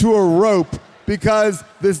hooked to a rope because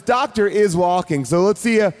this doctor is walking. So let's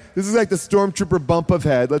see, this is like the stormtrooper bump of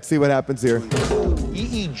head. Let's see what happens here.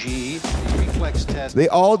 EEG, reflex test. They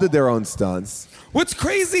all did their own stunts. What's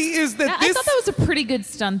crazy is that I thought that was a pretty good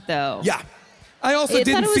stunt, though. Yeah. I also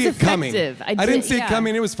didn't see it coming. I didn't see it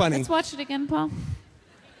coming. It was funny. Let's watch it again, Paul.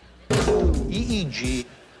 EEG.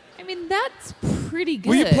 I mean, that's pretty good.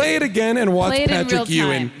 Will you play it again and watch Play it in Patrick real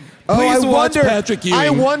Ewing? time. Please watch Patrick Ewing. I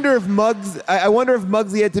wonder if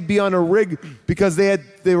Muggsy had to be on a rig because they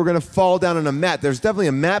were going to fall down on a mat. There's definitely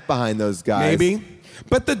a mat behind those guys. Maybe.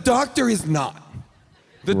 But the doctor is not.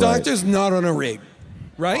 The doctor's not on a rig,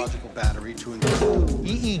 right? Battery to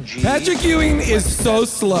EEG. Patrick Ewing is so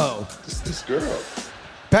slow. This girl.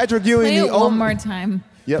 Patrick Ewing. Play it one more time.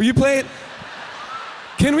 Yep. Will you play it?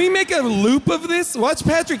 Can we make a loop of this? Watch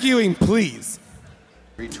Patrick Ewing, please.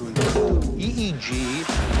 EEG.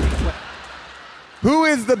 Who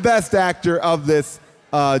is the best actor of this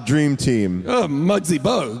dream team? Oh, Muggsy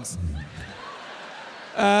Bogues.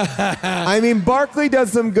 I mean, Barkley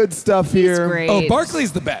does some good stuff here. Great. Oh,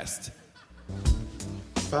 Barkley's the best.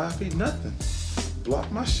 5 feet nothing.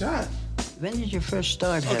 Block my shot. When did you first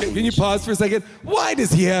start Okay, having can you pause for a second? Why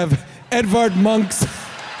does he have Edvard Munch's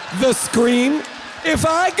The Scream? If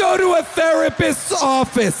I go to a therapist's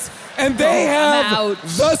office and they have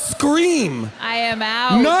The Scream, I am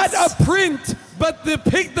out. not a print, but the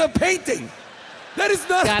painting. That is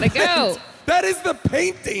not Gotta a print. go. That is the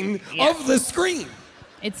painting of The Scream.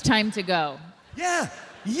 It's time to go. Yeah,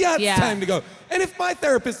 it's Yeah. time to go. And if my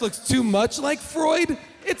therapist looks too much like Freud,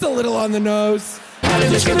 it's a little on the nose.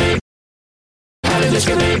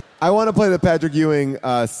 I want to play the Patrick Ewing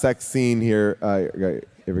sex scene here.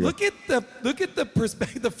 Here we go. Look at the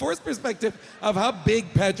perspective, the forced perspective of how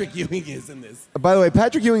big Patrick Ewing is in this. By the way,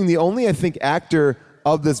 Patrick Ewing, the only I think actor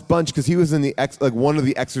of this bunch because he was in the one of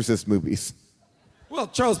the Exorcist movies. Well,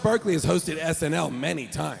 Charles Barkley has hosted SNL many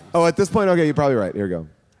times. Oh, at this point, okay, you're probably right. Here we go.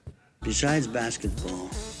 Besides basketball,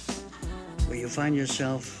 where you find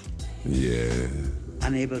yourself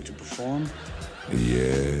unable to perform?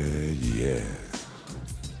 Yeah.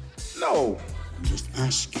 No. I'm just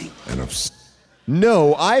asking. And I'm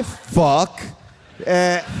No, I fuck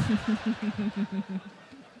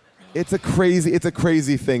It's a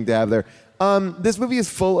crazy thing to have there. This movie is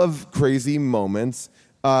full of crazy moments.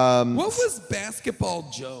 What was Basketball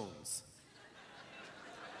Jones?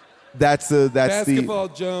 That's Basketball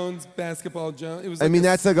Jones. It was. Like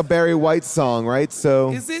that's like a Barry White song, right?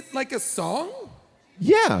 So is it like a song?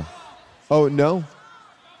 Yeah. Oh no.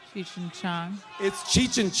 Cheech and Chong. It's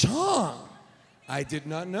Cheech and Chong. I did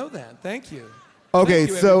not know that. Thank you. Okay, Thank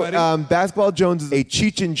you, so everybody. Basketball Jones is a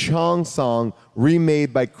Cheech and Chong song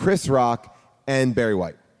remade by Chris Rock and Barry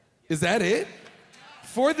White. Is that it?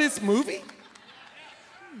 For this movie?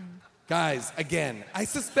 Guys, again, I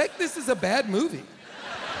suspect this is a bad movie.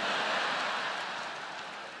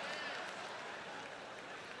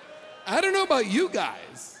 I don't know about you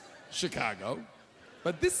guys, Chicago,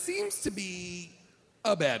 but this seems to be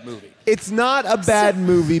a bad movie. It's not a bad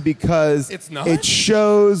movie because It's not? it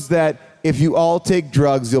shows that if you all take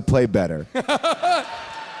drugs, you'll play better. Yeah,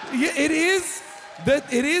 it is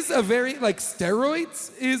a very, like,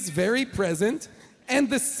 steroids is very present. And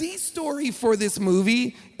the C story for this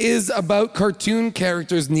movie is about cartoon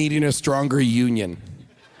characters needing a stronger union.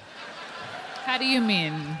 How do you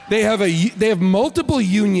mean? They have multiple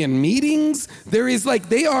union meetings.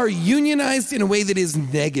 They are unionized in a way that is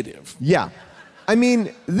negative. Yeah. I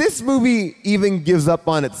mean, this movie even gives up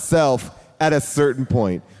on itself at a certain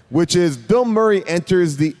point, which is Bill Murray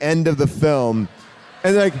enters the end of the film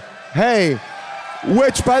and like, hey,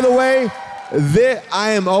 which, by the way,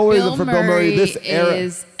 I am always for Bill Murray. This era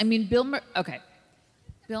Bill Murray. Okay,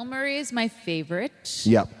 Bill Murray is my favorite.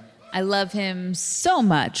 Yep. I love him so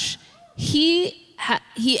much. He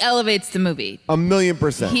elevates the movie.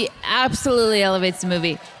 1,000,000%. He absolutely elevates the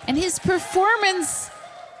movie, and his performance.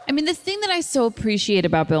 I mean, the thing that I so appreciate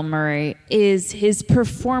about Bill Murray is his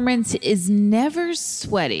performance is never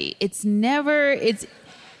sweaty.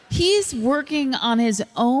 He's working on his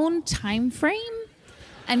own time frame.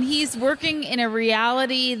 And he's working in a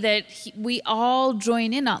reality that we all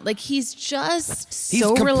join in on. Like, he's just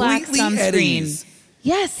so relaxed on screen.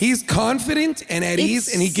 Yes. He's confident and at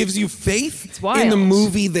ease, and he gives you faith wild. in the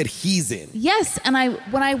movie that he's in. Yes, and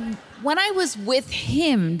when I was with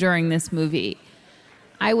him during this movie,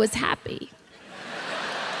 I was happy.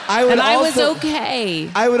 I was okay.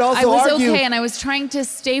 I would also argue, okay, and I was trying to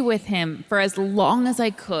stay with him for as long as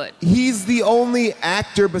I could. He's the only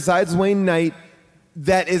actor besides Wayne Knight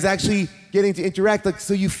that is actually getting to interact. Like,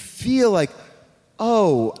 so you feel like,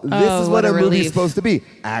 this is what a movie is supposed to be.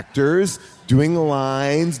 Actors doing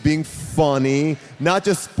lines, being funny, not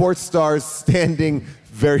just sports stars standing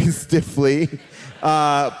very stiffly,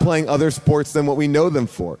 playing other sports than what we know them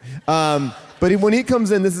for. But when he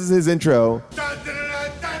comes in, this is his intro.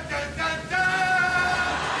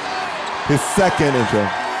 His second intro.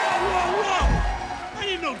 Whoa! I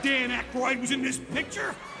didn't know Dan Aykroyd was in this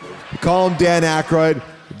picture. Call him Dan Aykroyd.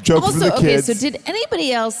 Jokes for the kids. So did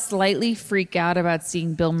anybody else slightly freak out about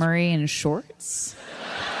seeing Bill Murray in shorts?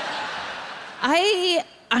 I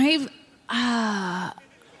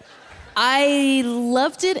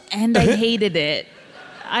loved it and I hated it.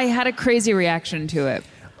 I had a crazy reaction to it.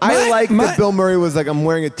 I like that Bill Murray was like, I'm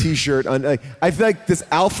wearing a T-shirt. I feel like this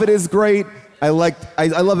outfit is great. I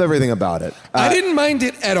love everything about it. I didn't mind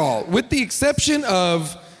it at all, with the exception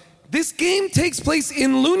of this game takes place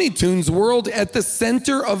in Looney Tunes world at the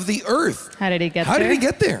center of the earth. How did he get there? How did he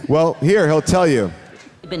get there? Well, here, he'll tell you.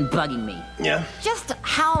 You've been bugging me. Yeah. Just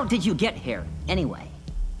how did you get here, anyway?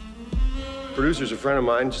 Producer's a friend of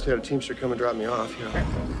mine. Just had a Teamster come and drop me off. You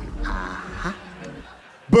know.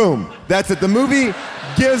 Boom. That's it. The movie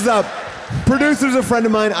gives up. Producer's a friend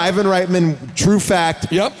of mine, Ivan Reitman, true fact.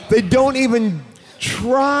 Yep. They don't even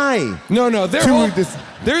try. No.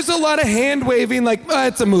 There's a lot of hand waving like,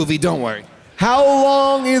 it's a movie, don't worry. How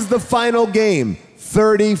long is the final game?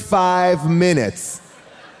 35 minutes.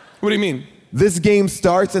 What do you mean? This game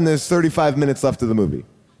starts and there's 35 minutes left of the movie.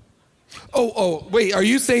 Oh, wait, are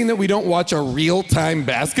you saying that we don't watch a real-time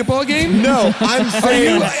basketball game? No, I'm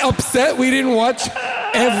saying... Are you upset we didn't watch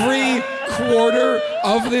every quarter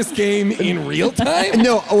of this game in real time?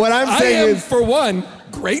 No, what I'm saying is... for one,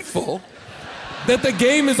 grateful that the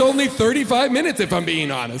game is only 35 minutes, if I'm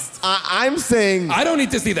being honest. I'm saying... I don't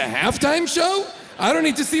need to see the halftime show. I don't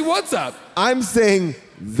need to see what's up. I'm saying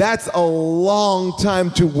that's a long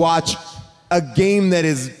time to watch a game that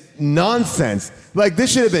is nonsense. Like,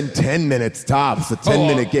 this should have been 10 minutes tops, a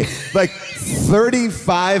 10-minute game. Like,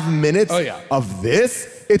 35 minutes of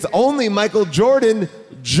this? It's only Michael Jordan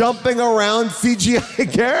jumping around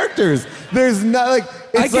CGI characters. There's not, like...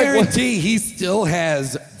 I guarantee he still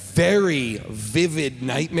has very vivid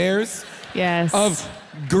nightmares yes. of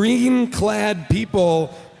green-clad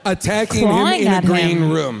people attacking him Clawing in a at green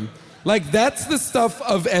him. room. Like, that's the stuff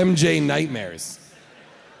of MJ nightmares.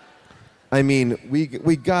 I mean, we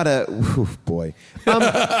gotta. Oof, boy.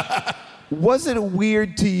 Was it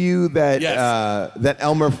weird to you that that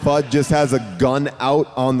Elmer Fudd just has a gun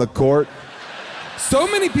out on the court? So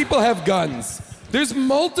many people have guns. There's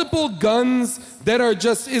multiple guns that are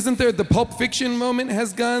just, isn't there the Pulp Fiction moment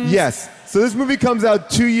has guns? Yes. So this movie comes out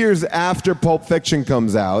 2 years after Pulp Fiction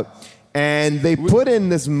comes out, and they put in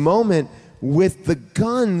this moment with the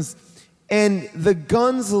guns, and the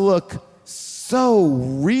guns look so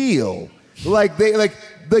real. Like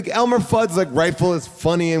Elmer Fudd's like rifle is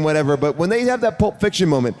funny and whatever, but when they have that Pulp Fiction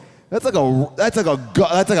moment, that's like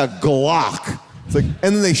a Glock. It's like,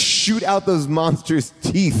 and then they shoot out those monsters'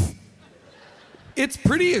 teeth. It's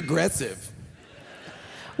pretty aggressive.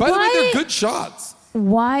 By the way, they're good shots.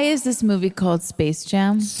 Why is this movie called Space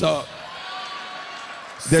Jam?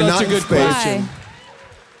 They're not a good in space. question.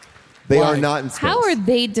 They are not in space. How are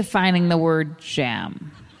they defining the word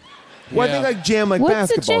jam? Well, I think like jam, like What's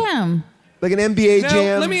basketball. a jam? Like an NBA Now,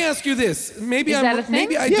 jam. let me ask you this. Maybe Is that a thing?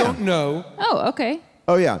 maybe I Yeah. don't know. Oh, okay.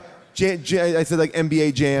 Oh yeah. I said like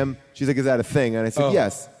NBA jam. She's like, is that a thing? And I said,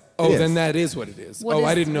 yes. Oh, it then is. that is what it is. What is-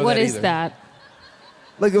 I didn't know what that is either. that?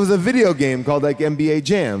 Like it was a video game called like NBA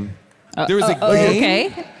Jam. There was a game?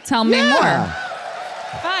 Okay. Tell me Yeah.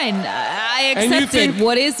 more. Fine. I And you accept it. think-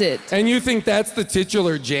 What is it? And you think that's the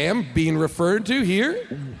titular jam being referred to here?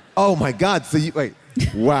 Oh my God. So you wait.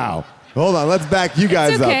 Wow. Hold on. Let's back you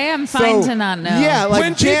guys It's okay. up. I'm fine to not know. Yeah, like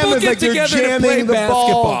when jam people is get like you're together to play jamming the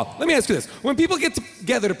basketball, ball. let me ask you this: when people get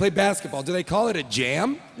together to play basketball, do they call it a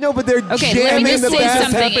jam? No, but they're Okay, let jamming me just the say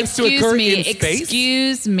basketball. something. happens to Excuse occur me. in space?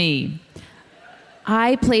 Excuse me.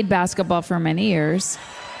 I played basketball for many years.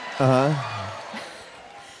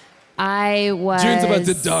 I was June's about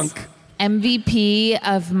to dunk. MVP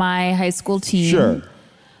of my high school team. Sure.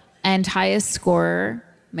 And highest scorer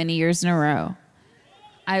many years in a row.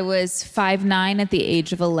 I was 5'9" at the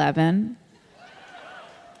age of 11.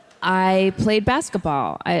 I played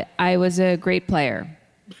basketball. I was a great player.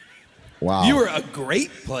 Wow. You were a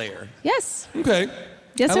great player. Yes. Okay.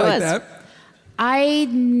 Yes, I I like was. that. I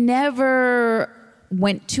never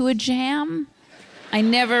went to a jam. I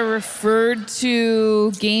never referred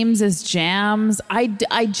to games as jams. I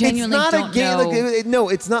genuinely it's not don't a game. know. Like, no,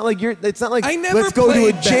 it's not like you're. It's not like I never let's go to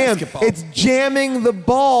a played jam. basketball. It's jamming the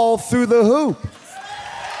ball through the hoop.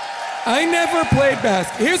 I never played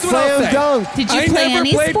basketball. Here's what I'll Slam say. dunk. Did you I play never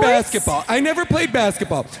any played sports? basketball. I never played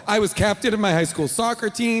basketball. I was captain of my high school soccer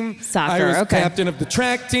team. Soccer, I was okay. captain of the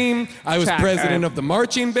track team. I was Track, president all right. of the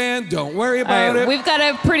marching band. Don't worry All about right, it. we've got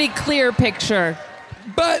a pretty clear picture.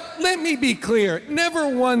 But let me be clear. Never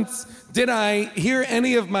once did I hear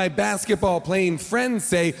any of my basketball playing friends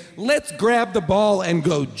say, let's grab the ball and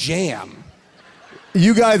go jam.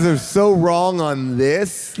 You guys are so wrong on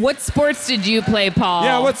this. What sports did you play, Paul?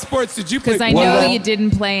 Yeah, what sports did you play? Because I know you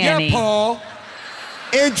didn't play Yeah, any. Paul.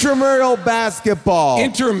 Intramural basketball.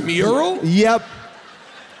 Intramural? Yep.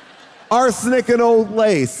 Arsenic and old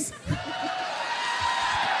lace.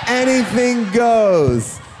 Anything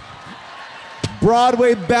goes.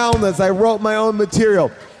 Broadway Boundless. I wrote my own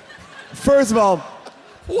material. First of all,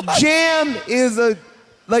 jam is a,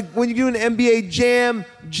 like when you do an NBA jam,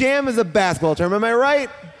 jam is a basketball term. Am I right?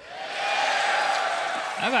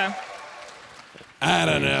 Okay. I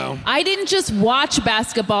don't know. I didn't just watch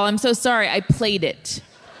basketball. I'm so sorry. I played it.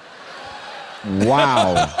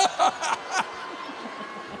 Wow.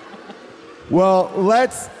 Well,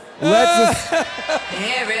 let's Everybody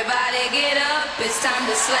get up, it's time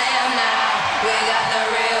to slam now. We got the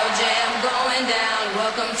real jam going down.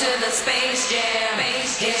 Welcome to the Space Jam.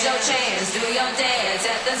 Here's your chance, do your dance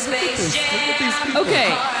at the Space Jam. Look at these people.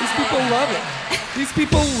 Okay. These people love it. These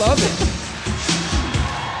people love it.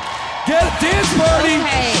 Get a dance party.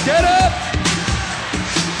 Okay. Get up.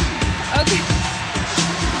 Okay.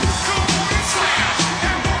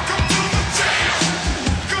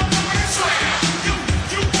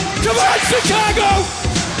 Come on, Chicago.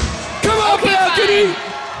 Come on, Okay, balcony.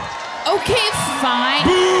 Okay, fine.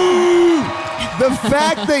 the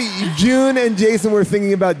fact that June and Jason were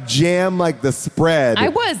thinking about jam like the spread. I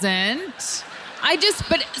wasn't.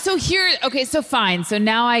 But so here, okay, so fine. So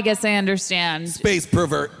now I guess I understand. Space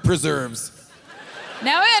preserves.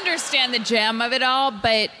 Now I understand the jam of it all,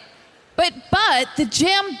 but the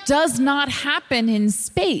jam does not happen in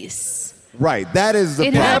space. Right, that is the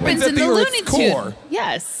It problem. happens in the Earth's Looney core. Tunes.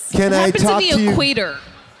 Yes. Can it I happens talk in to the you- equator.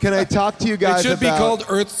 Can I talk to you guys It should be about... called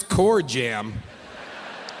Earth's core jam.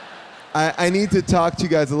 I need to talk to you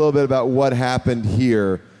guys a little bit about what happened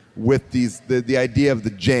here with the idea of the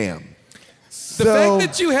jam. The fact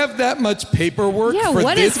that you have that much paperwork Yeah, for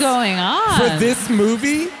what this, is going on? for this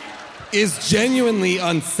movie is genuinely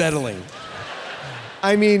unsettling.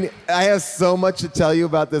 I mean, I have so much to tell you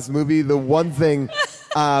about this movie. The one thing,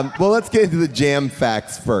 well, let's get into the jam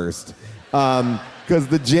facts first, because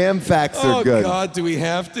the jam facts are good. Oh God, do we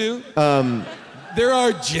have to? There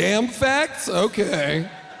are jam facts? Okay.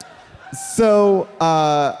 So,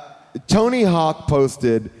 Tony Hawk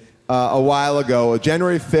posted a while ago,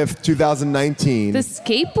 January 5th, 2019. The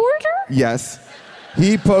skateboarder? Yes.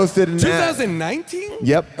 He posted an 2019?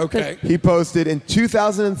 Yep. Okay. He posted, in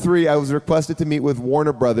 2003, I was requested to meet with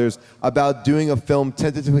Warner Brothers about doing a film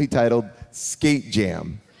tentatively titled Skate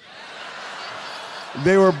Jam.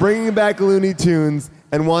 They were bringing back Looney Tunes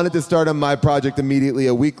and wanted to start on my project immediately.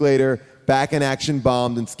 A week later, Back in Action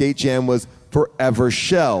bombed and Skate Jam was forever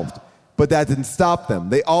shelved. But that didn't stop them.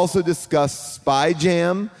 They also discussed Spy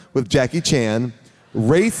Jam with Jackie Chan,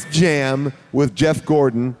 Race Jam with Jeff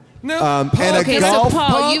Gordon, No, and a golf. so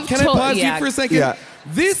Paul, you've Can I told- pause yeah. you for a second? Yeah.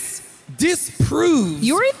 This disproves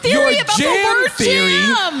Your theory about the jam word theory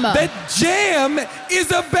jam. that jam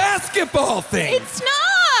is a basketball thing. It's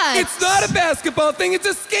not. It's not a basketball thing. It's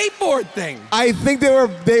a skateboard thing. I think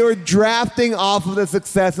they were drafting off of the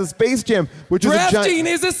success of Space Jam, which is a Drafting giant,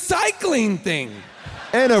 is a cycling thing.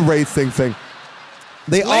 and a racing thing.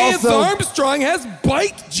 They Lance also Armstrong has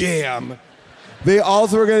bike jam. They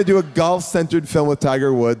also were going to do a golf-centered film with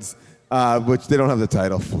Tiger Woods, which they don't have the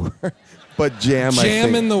title for, but Jam, I Jam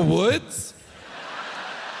think. in the Woods?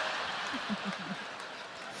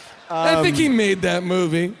 I think he made that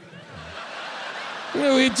movie. You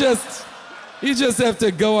know, you just have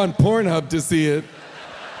to go on Pornhub to see it.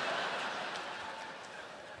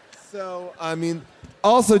 So, I mean,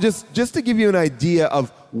 also, just to give you an idea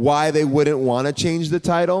of why they wouldn't want to change the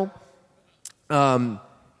title,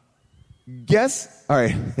 guess, all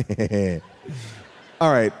right.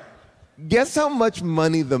 All right. Guess how much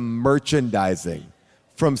money the merchandising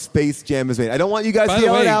from Space Jam has made. I don't want you guys By to the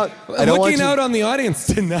yell way, it out. I don't want looking you... out on the audience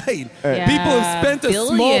tonight, Yeah, people have spent a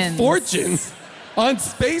billions. small fortune on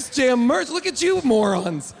Space Jam merch. Look at you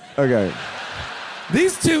morons. Okay.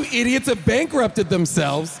 These two idiots have bankrupted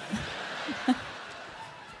themselves.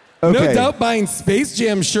 Okay. No doubt buying Space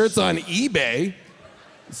Jam shirts on eBay.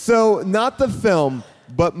 So, not the film,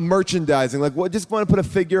 but merchandising. Like, what? Just want to put a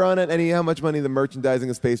figure on it? How much money the merchandising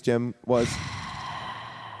of Space Jam was?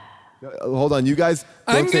 Hold on, you guys.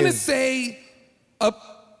 I'm going to say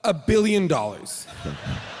 $1 billion.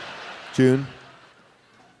 June.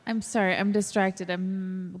 I'm sorry, I'm distracted. A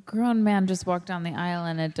grown man just walked down the aisle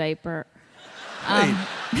in a diaper.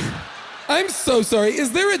 I'm so sorry.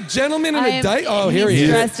 Is there a gentleman in a diaper? Oh, here he He's is.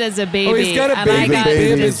 dressed as a baby. Oh, he's got a and I baby got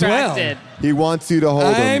bib as distracted. well. He wants you to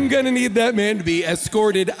hold him. I'm going to need that man to be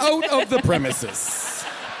escorted out of the premises.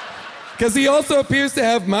 Because he also appears to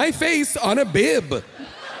have my face on a bib.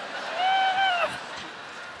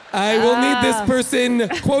 I will need this person,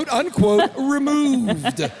 quote unquote,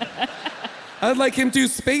 removed. I'd like him to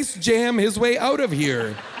Space Jam his way out of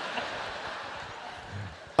here.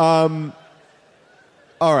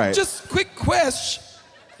 All right. Just quick question.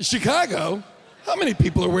 Chicago, how many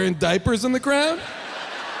people are wearing diapers in the crowd?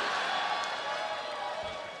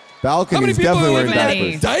 How many Balcony's people definitely are wearing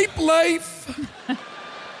living diapers. that Dipe life?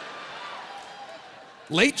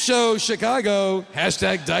 Late Show Chicago,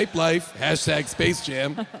 hashtag Dipe Life, hashtag Space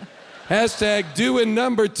Jam, hashtag doing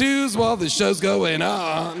number twos while the show's going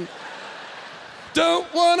on.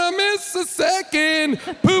 Don't wanna miss a second,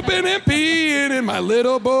 pooping and peeing in my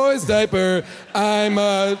little boy's diaper. I'm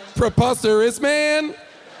a preposterous man.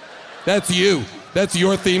 That's you. That's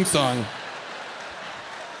your theme song.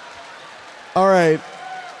 All right.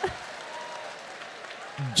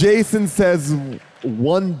 Jason says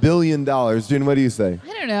 $1 billion. June, what do you say?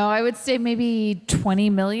 I don't know. I would say maybe 20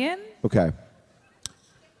 million. Okay.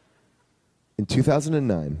 In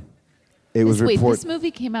 2009, it was Wait, reported. this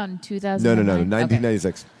movie came out in 2009? No, Okay.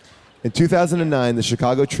 1996. In 2009, the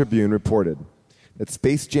Chicago Tribune reported that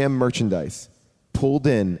Space Jam merchandise pulled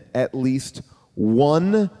in at least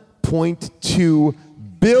 $1.2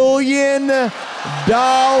 billion.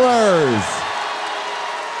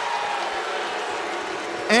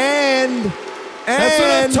 And That's what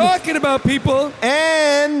I'm talking about, people.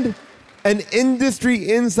 And an industry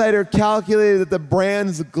insider calculated that the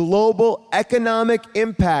brand's global economic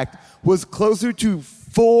impact was closer to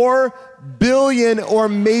 4 billion or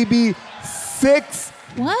maybe 6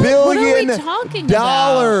 billion What are we talking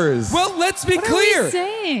dollars. about? Well, let's be What are we clear.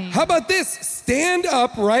 saying? How about this? Stand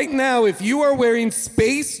up right now if you are wearing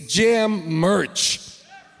Space Jam merch.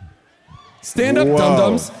 Stand up, Whoa.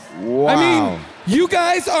 dum-dums. Wow. I mean, you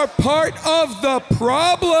guys are part of the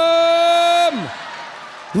problem. them.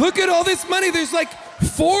 Look at all this money. There's like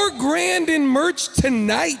 $4,000 in merch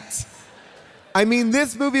tonight. I mean,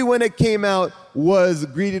 this movie, when it came out, was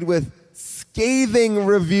greeted with scathing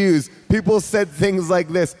reviews. People said things like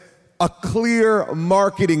this: a clear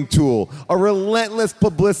marketing tool, a relentless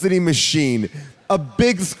publicity machine, a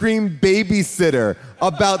big screen babysitter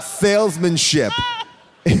about salesmanship.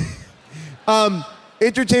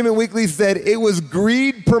 Entertainment Weekly said it was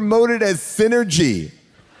greed promoted as synergy.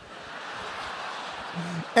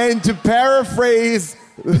 And to paraphrase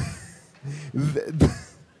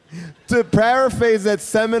that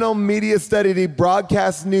seminal media study, the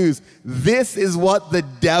Broadcast News, this is what the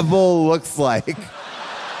devil looks like.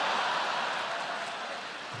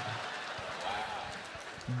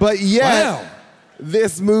 But yet,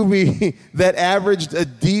 this movie that averaged a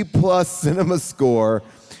D+ cinema score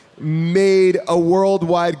made a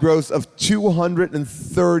worldwide gross of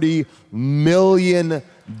 $230 million.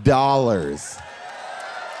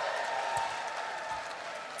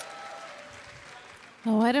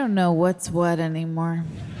 Oh, I don't know what's what anymore.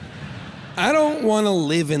 I don't want to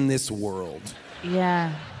live in this world.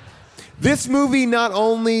 Yeah. This movie not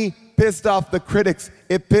only pissed off the critics,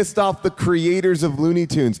 it pissed off the creators of Looney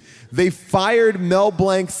Tunes. They fired Mel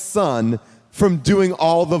Blanc's son from doing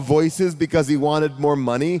all the voices because he wanted more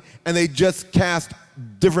money, and they just cast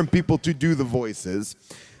different people to do the voices.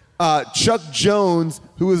 Chuck Jones,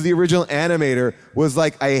 who was the original animator, was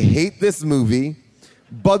like, I hate this movie.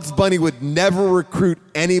 Bugs Bunny would never recruit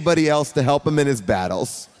anybody else to help him in his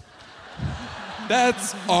battles.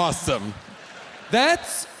 That's awesome.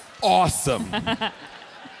 That's awesome.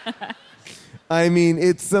 I mean,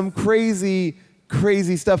 it's some crazy,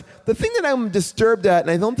 crazy stuff. The thing that I'm disturbed at,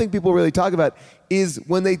 and I don't think people really talk about, is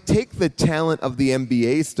when they take the talent of the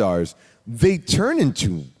NBA stars, they turn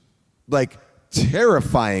into, like,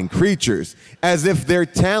 terrifying creatures, as if their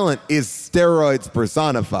talent is steroids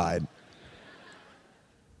personified.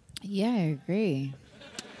 Yeah, I agree.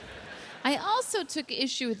 I also took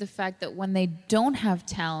issue with the fact that when they don't have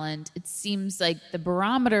talent, it seems like the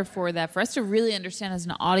barometer for that, for us to really understand as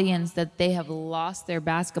an audience that they have lost their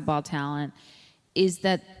basketball talent, is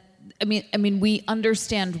that, I mean, we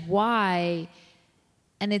understand why,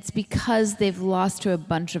 and it's because they've lost to a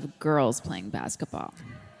bunch of girls playing basketball.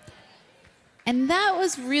 And that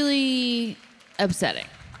was really upsetting.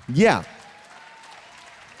 Yeah.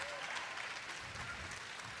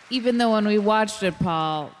 Even though when we watched it,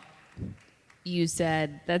 Paul, you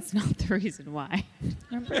said that's not the reason why.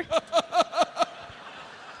 Remember?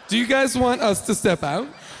 Do you guys want us to step out?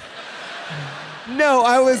 No,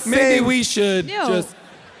 I was saying... Maybe we should No. just...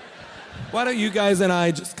 Why don't you guys and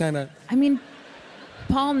I just kind of... I mean,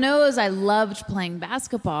 Paul knows I loved playing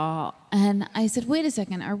basketball, and I said, wait a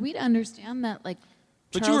second, are we to understand that, like,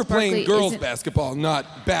 But Charles you were playing Barkley girls isn't- basketball,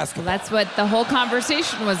 not basketball. Well, that's what the whole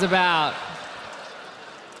conversation was about.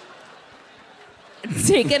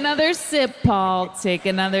 Take another sip, Paul. Take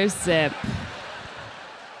another sip.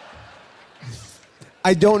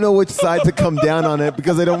 I don't know which side to come down on it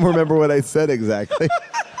because I don't remember what I said exactly.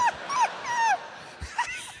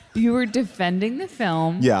 You were defending the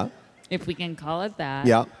film. Yeah. If we can call it that.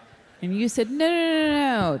 Yeah. And you said,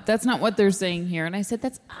 no. That's not what they're saying here. And I said,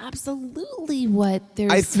 that's absolutely what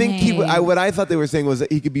they're I saying. think what I thought they were saying was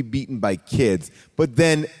that he could be beaten by kids, but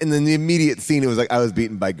then in the immediate scene, it was like I was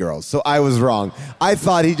beaten by girls. So I was wrong. I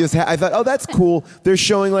thought I thought, oh, that's cool. They're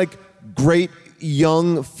showing like great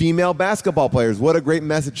young female basketball players. What a great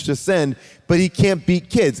message to send. But he can't beat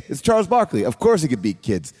kids. It's Charles Barkley. Of course he could beat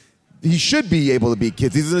kids. He should be able to beat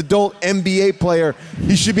kids. He's an adult NBA player.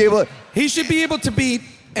 He should be able to beat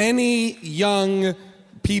any young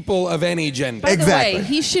people of any gender. By the way,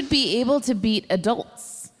 he should be able to beat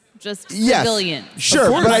adults, just civilians. Sure,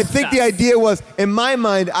 but I think the idea was, in my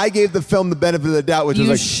mind, I gave the film the benefit of the doubt, which was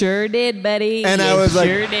like... sure did, buddy. And you I was like...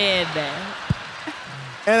 sure did.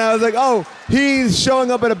 And I was like, oh, he's showing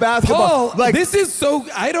up at a basketball... Paul, this is so...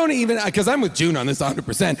 I don't even... Because I'm with June on this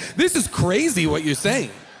 100%. This is crazy what you're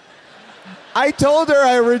saying. I told her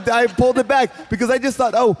I pulled it back because I just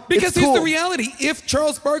thought, oh, because it's cool. here's the reality. If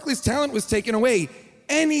Charles Barkley's talent was taken away,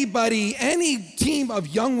 anybody, any team of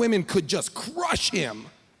young women could just crush him.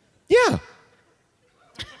 Yeah.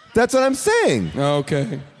 That's what I'm saying.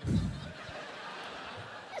 Okay.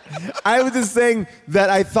 I was just saying that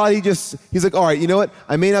I thought he's like, all right, you know what?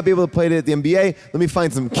 I may not be able to play it at the NBA. Let me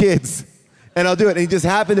find some kids, and I'll do it. And he just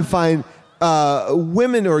happened to find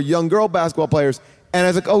women or young girl basketball players. And I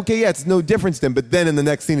was like, okay, yeah, it's no difference then. But then in the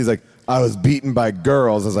next scene, he's like, I was beaten by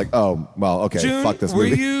girls. I was like, oh, well, okay, June, fuck this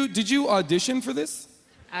movie. Did you audition for this?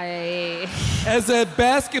 I... As a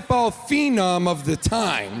basketball phenom of the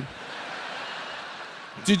time,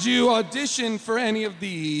 Did you audition for any of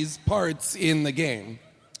these parts in the game?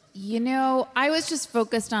 You know, I was just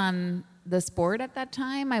focused on the sport at that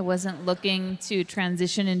time. I wasn't looking to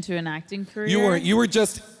transition into an acting career. You weren't. You were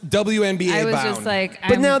just WNBA I was bound. just like,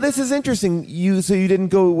 But now this is interesting. So you didn't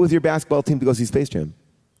go with your basketball team to go see Space Jam?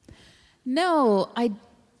 No, I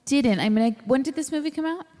didn't. I mean, when did this movie come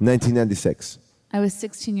out? 1996. I was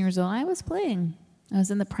 16 years old. I was playing. I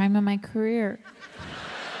was in the prime of my career.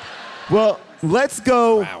 Well, let's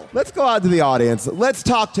go. Wow. Let's go out to the audience. Let's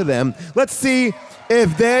talk to them. Let's see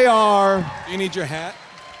if they are. Do you need your hat?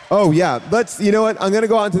 Oh yeah. You know what? I'm gonna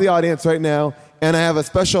go out to the audience right now, and I have a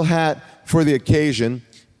special hat for the occasion.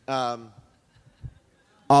 I'll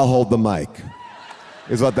hold the mic,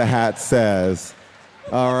 is what the hat says.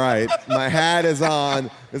 All right, my hat is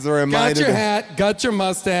on. As a reminder. Got your hat, got your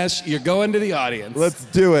mustache. You're going to the audience. Let's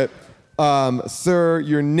do it, sir.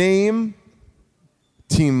 Your name,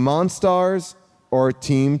 Team Monstars, or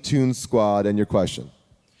Team Toon Squad, and your question.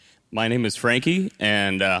 My name is Frankie,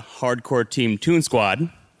 and hardcore Team Toon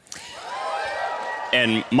Squad.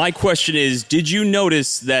 And my question is, did you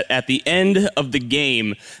notice that at the end of the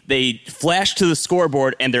game, they flash to the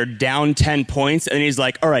scoreboard and they're down 10 points, and he's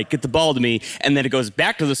like, all right, get the ball to me, and then it goes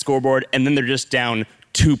back to the scoreboard, and then they're just down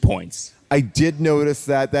 2 points. I did notice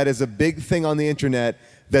that. That is a big thing on the internet,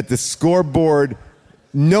 that the scoreboard,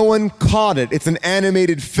 no one caught it. It's an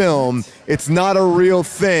animated film. It's not a real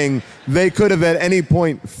thing. They could have at any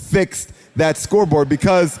point fixed that scoreboard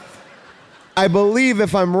because I believe,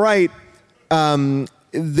 if I'm right,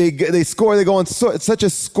 they score. They go on such a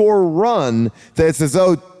score run that it says,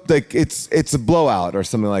 "Oh, like it's a blowout" or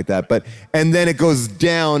something like that. And then it goes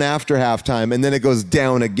down after halftime, and then it goes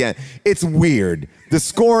down again. It's weird. The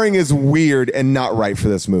scoring is weird and not right for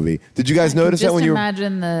this movie. Did you guys notice that when you were? Just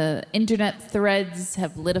imagine the internet threads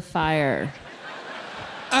have lit a fire.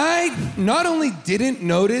 I not only didn't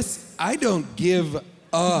notice, I don't give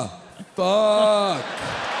a fuck.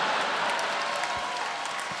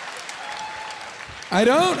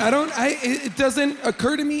 It doesn't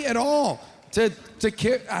occur to me at all to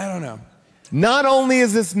care. I don't know. Not only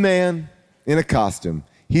is this man in a costume,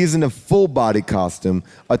 he's in a full body costume,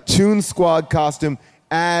 a Toon Squad costume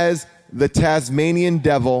as the Tasmanian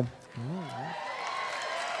Devil,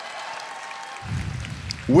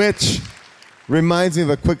 which reminds me of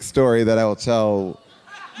a quick story that I will tell.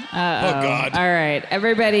 Uh-oh. Oh, God. All right,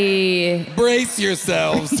 everybody. Brace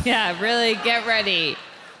yourselves. Yeah, really get ready.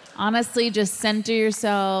 Honestly, just center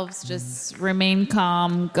yourselves. Just remain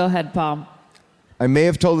calm. Go ahead, Paul. I may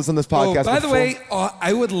have told this on this podcast Oh, by the before. way,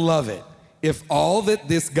 I would love it if all that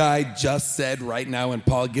this guy just said right now when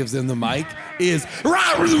Paul gives him the mic is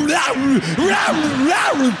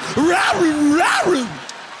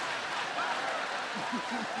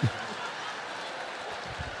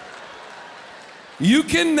you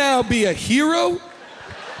can now be a hero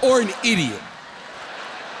or an idiot.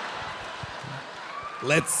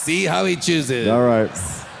 Let's see how he chooses. All right.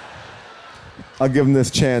 I'll give him this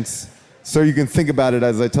chance. So you can think about it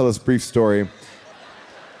as I tell this brief story.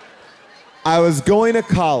 I was going to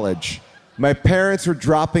college. My parents were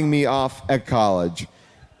dropping me off at college.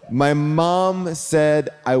 My mom said,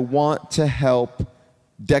 I want to help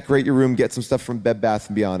decorate your room, get some stuff from Bed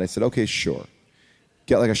Bath & Beyond. I said, okay, sure.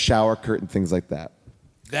 Get like a shower curtain, things like that.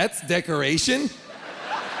 That's decoration?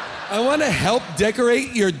 I want to help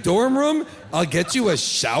decorate your dorm room? I'll get you a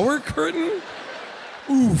shower curtain?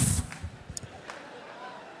 Oof.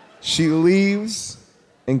 She leaves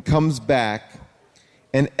and comes back,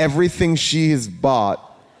 and everything she has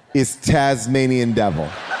bought is Tasmanian Devil.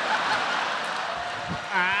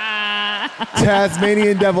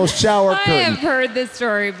 Tasmanian Devil shower I curtain. have heard this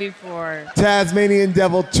story before. Tasmanian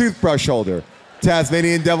Devil toothbrush holder.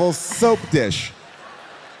 Tasmanian Devil soap dish.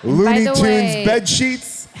 Looney the Tunes way- bed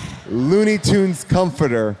sheets. Looney Tunes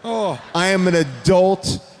comforter. Oh. I am an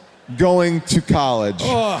adult going to college.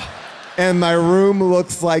 Oh. And my room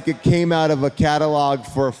looks like it came out of a catalog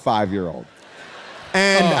for a 5-year-old.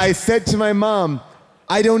 And I said to my mom,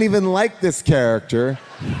 I don't even like this character.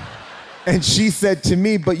 And she said to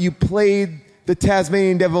me, but you played the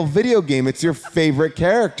Tasmanian Devil video game. It's your favorite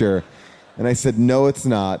character. And I said, no, it's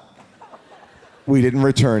not. We didn't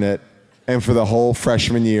return it. And for the whole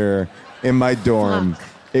freshman year in my dorm,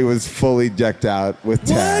 it was fully decked out with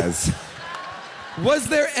Taz. Was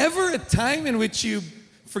there ever a time in which you,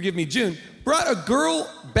 forgive me, June, brought a girl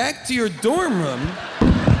back to your dorm room?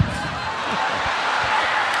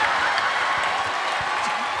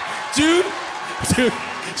 June?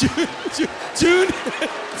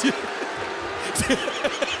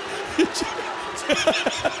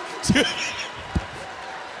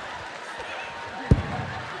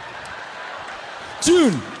 June,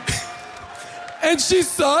 moon. And she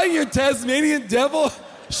saw your Tasmanian devil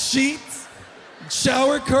sheets,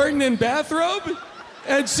 shower curtain, and bathrobe.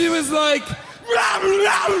 And she was like,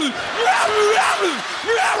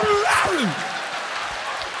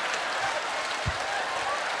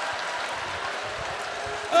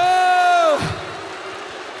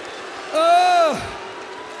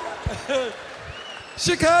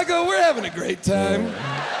 Chicago, we're having a great time.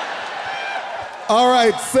 All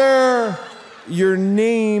right, sir. Your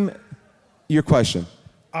name, your question.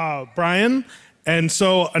 Brian. And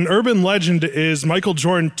so an urban legend is Michael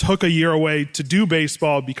Jordan took a year away to do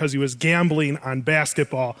baseball because he was gambling on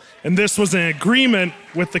basketball. And this was an agreement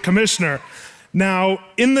with the commissioner. Now,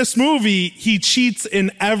 in this movie, he cheats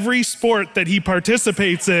in every sport that he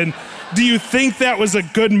participates in. Do you think that was a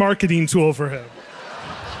good marketing tool for him?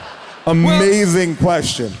 Amazing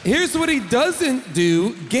question. Here's what he doesn't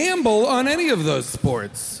do: gamble on any of those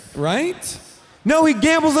sports, right? No, he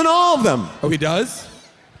gambles on all of them. Oh, he does?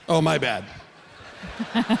 Oh, my bad.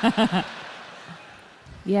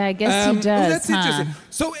 Yeah, I guess he does. That's interesting.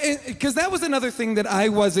 So, because that was another thing that I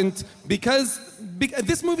wasn't, because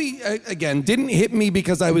this movie, again, didn't hit me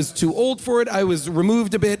because I was too old for it. I was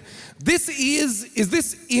removed a bit. Is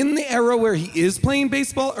this in the era where he is playing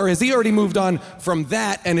baseball, or has he already moved on from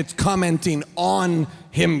that and it's commenting on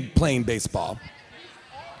him playing baseball?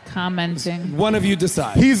 Commenting. One of you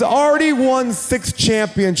decide. He's already won 6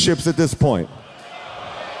 championships at this point.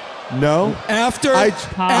 No. After I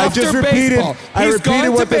just repeated. baseball. I He's repeated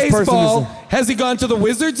gone what to this person baseball. is. Has he gone to the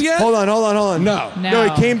Wizards yet? Hold on. No. No,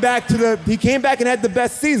 he came back and had the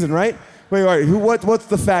best season, right? Wait. What's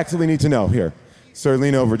the facts that we need to know here? Sir,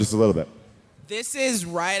 lean over just a little bit. This is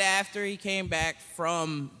right after he came back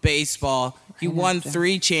from baseball. He won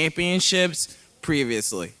 3 championships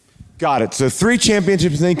previously. Got it. So 3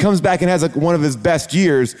 championships, and then he comes back and has one of his best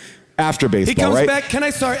years after baseball, He comes right? back.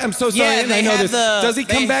 I'm so sorry. Yeah, and I know this. Does he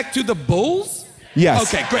come back to the Bulls?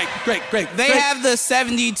 Yes. Okay, great. They have the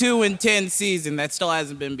 72-10 season that still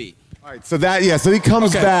hasn't been beat. All right, so he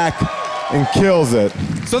comes back and kills it.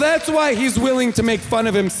 So that's why he's willing to make fun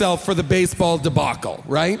of himself for the baseball debacle,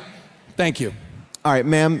 right? Thank you. All right,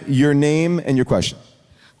 ma'am, your name and your question.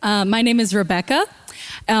 My name is Rebecca.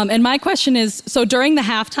 And my question is, so during the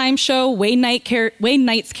halftime show, Wayne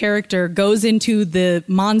Knight's character goes into the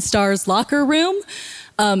Monstars locker room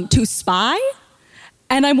to spy.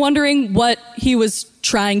 And I'm wondering what he was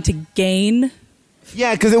trying to gain.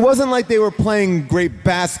 Yeah, because it wasn't like they were playing great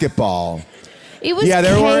basketball. It was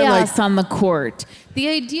chaos on the court. The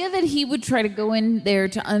idea that he would try to go in there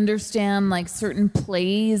to understand like certain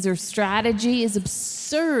plays or strategy is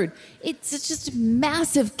absurd. It's just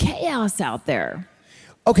massive chaos out there.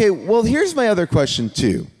 Okay, well, here's my other question,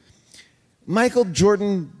 too. Michael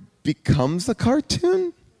Jordan becomes a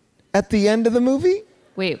cartoon at the end of the movie?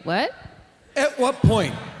 Wait, what? At what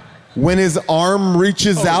point? When his arm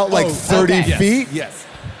reaches out 30 feet? Yes.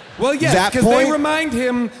 Well, yes, because they remind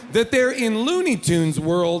him that they're in Looney Tunes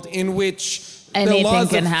world in which anything the laws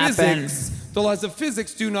can of happen. The laws of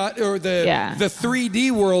physics do not, or the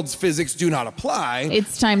 3D world's physics do not apply.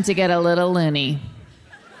 It's time to get a little loony.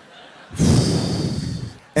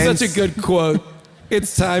 Such a good quote.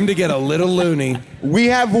 It's time to get a little loony. We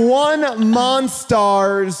have one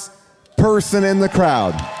Monstars person in the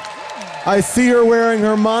crowd. I see her wearing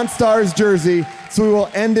her Monstars jersey, so we will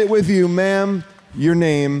end it with you, ma'am. Your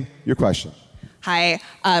name, your question. Hi,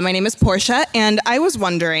 my name is Portia, and I was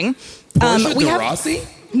wondering... Portia de Rossi?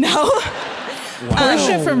 No.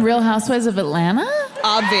 Portia from Real Housewives of Atlanta?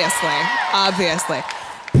 Obviously.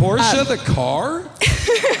 Portia the car?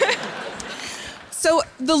 So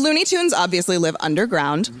the Looney Tunes obviously live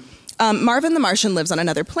underground. Marvin the Martian lives on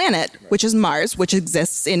another planet, which is Mars, which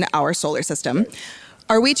exists in our solar system.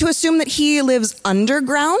 Are we to assume that he lives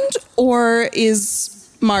underground, or is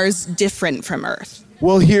Mars different from Earth?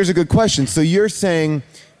 Well, here's a good question. So you're saying,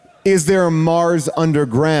 is there a Mars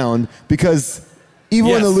underground? Because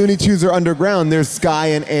even when the Looney Tunes are underground, there's sky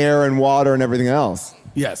and air and water and everything else.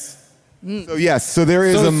 Yes. So yes, so there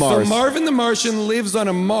is a Mars. So Marvin the Martian lives on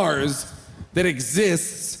a Mars that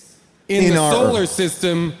exists in the our solar Earth.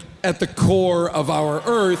 system at the core of our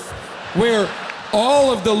Earth, where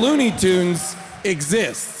all of the Looney Tunes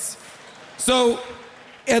exists. So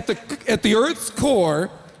at the Earth's core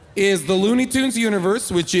is the Looney Tunes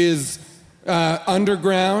universe, which is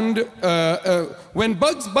underground. When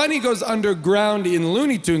Bugs Bunny goes underground in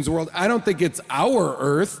Looney Tunes world, I don't think it's our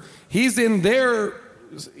Earth. He's in their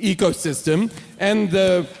ecosystem, and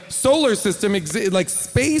the solar system like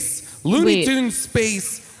space. Looney Tunes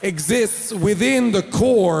space exists within the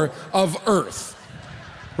core of Earth.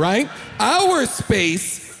 right? Our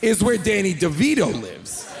space is where Danny DeVito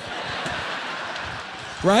lives.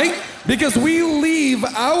 Right? Because we leave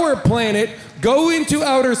our planet, go into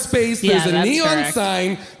outer space, Yeah, there's a that's neon correct.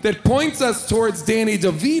 sign that points us towards Danny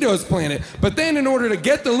DeVito's planet. But then in order to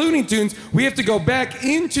get the Looney Tunes, we have to go back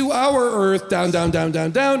into our Earth, down, through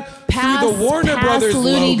the Warner Brothers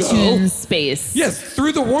Looney logo. Tunes space. Yes,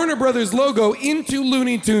 through the Warner Brothers logo into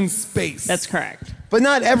Looney Tunes space. That's correct. But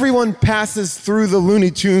not everyone passes through the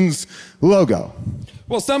Looney Tunes logo.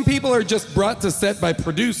 Well, some people are just brought to set by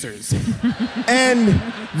producers. And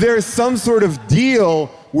there's some sort of deal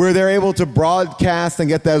where they're able to broadcast and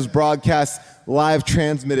get those broadcasts live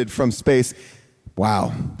transmitted from space.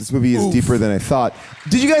 Wow, this movie is deeper than I thought.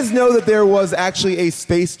 Did you guys know that there was actually a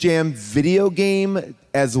Space Jam video game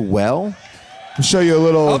as well? I'll show you a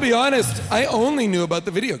little. I'll be honest, I only knew about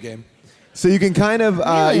the video game. So you can kind of,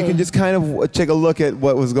 Really? you can just kind of take a look at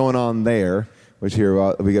what was going on there, which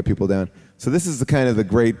here we got people down. So this is the kind of the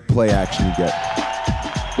great play action you get.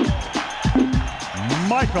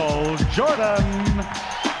 Michael Jordan.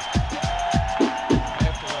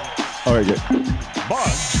 All right, good.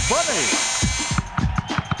 Bugs Bunny.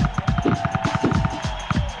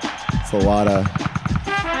 It's a lot of.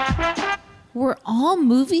 Were all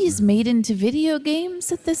movies made into video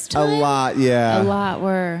games at this time? A lot, yeah. A lot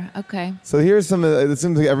were. Okay. So here's some of it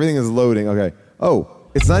seems like everything is loading. Okay. Oh,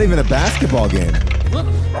 it's not even a basketball game.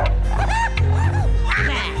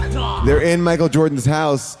 They're in Michael Jordan's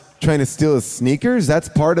house trying to steal his sneakers? That's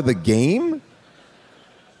part of the game?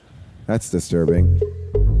 That's disturbing.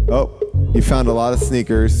 Oh, you found a lot of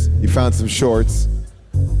sneakers. You found some shorts.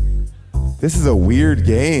 This is a weird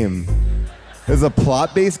game. This is a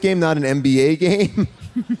plot-based game, not an NBA game.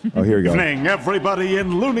 Oh, here we go. Evening, everybody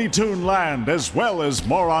in Looney Tune Land, as well as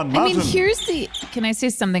Moron Mountain. I mean, can I say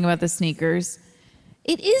something about the sneakers?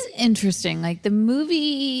 It is interesting. Like, the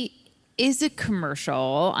movie is a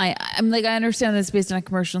commercial. I understand that it's based on a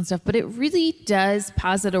commercial and stuff, but it really does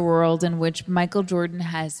posit a world in which Michael Jordan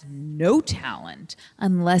has no talent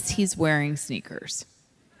unless he's wearing sneakers.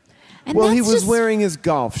 And Well, he that's was just- wearing his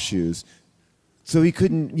golf shoes, so he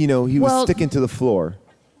couldn't, he was Well, sticking to the floor.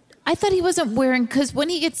 I thought he wasn't wearing, because when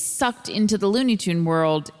he gets sucked into the Looney Tune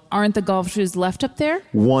world, aren't the golf shoes left up there?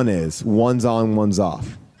 One's on, one's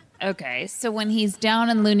off. Okay, so when he's down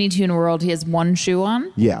in Looney Tune world, he has one shoe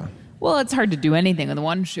on? Yeah. Well, it's hard to do anything with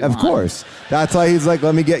one shoe on. Of course. That's why he's like,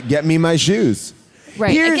 let me get me my shoes. Right.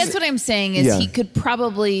 I Here's- guess what I'm saying is Yeah. he could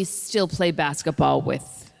probably still play basketball with.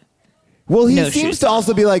 Well, he No seems shoes to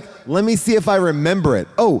also be like, let me see if I remember it.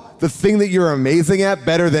 Oh, the thing that you're amazing at,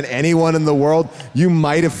 better than anyone in the world, you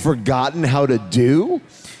might have forgotten how to do?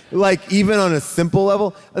 Like, even on a simple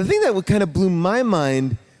level. The thing that kind of blew my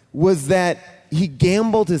mind was that he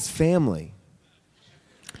gambled his family.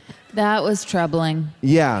 That was troubling.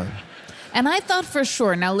 Yeah. And I thought for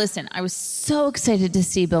sure, now listen, I was so excited to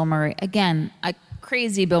see Bill Murray. Again, a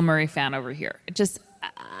crazy Bill Murray fan over here.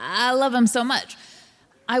 I love him so much.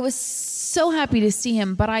 I was so happy to see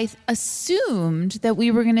him, but I assumed that we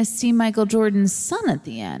were going to see Michael Jordan's son at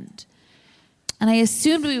the end. And I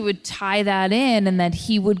assumed we would tie that in and that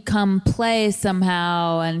he would come play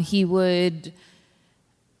somehow and he would...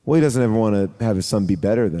 Well, he doesn't ever want to have his son be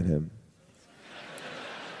better than him.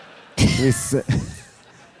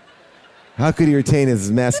 How could he retain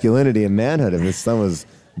his masculinity and manhood if his son was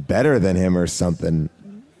better than him or something?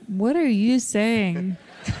 What are you saying?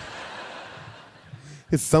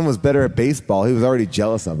 His son was better at baseball. He was already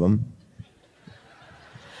jealous of him.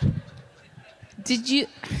 Did you...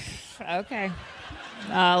 Okay.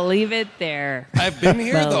 I'll leave it there. I've been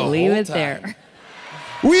here I'll the leave whole it time. there.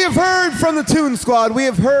 We have heard from the Toon Squad. We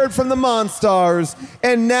have heard from the Monstars.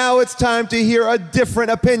 And now it's time to hear a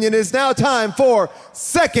different opinion. It's now time for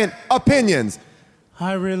Second Opinions.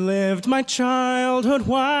 I relived my childhood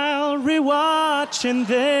while rewatching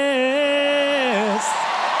this.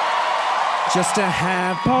 Just to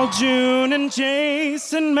have Paul June and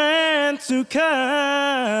Jason Mantzoukas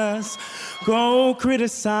go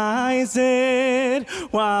criticize it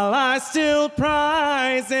while I still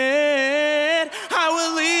prize it. I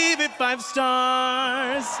will leave it 5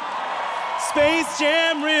 stars. Space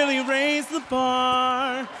Jam really raised the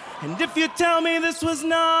bar. And if you tell me this was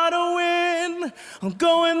not a win, I'll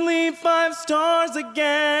go and leave 5 stars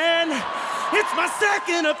again. It's my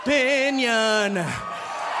second opinion.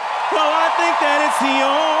 Well, I think that it's the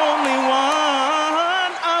only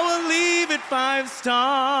one. I will leave it 5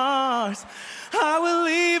 stars. I will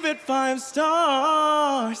leave it 5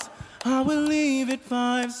 stars. I will leave it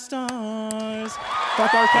 5 stars.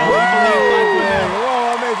 Fuck our Kelly.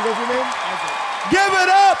 Whoa, amazing. What's your name? Give it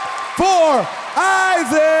up for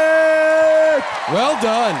Isaac! Well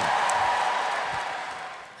done.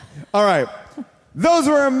 All right. Those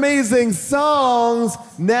were amazing songs.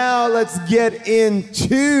 Now let's get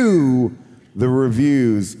into the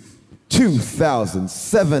reviews.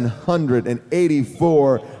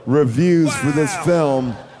 2,784 reviews for this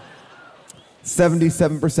film.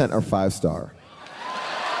 77% are 5-star.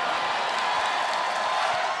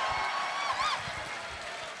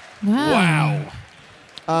 Wow.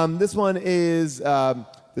 This one is,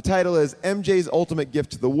 the title is MJ's Ultimate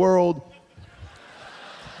Gift to the World.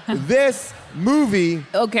 This movie...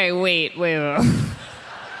 Okay, wait.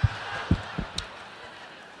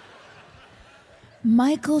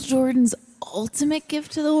 Michael Jordan's ultimate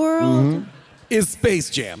gift to the world? Is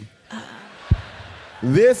Space Jam.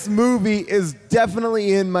 This movie is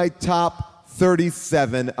definitely in my top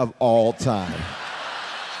 37 of all time.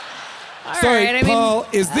 Sorry, right, Paul,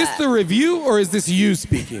 is this the review or is this you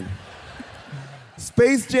speaking?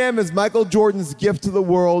 Space Jam is Michael Jordan's gift to the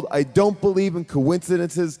world. I don't believe in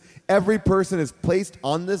coincidences. Every person is placed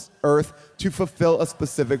on this earth to fulfill a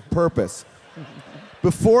specific purpose.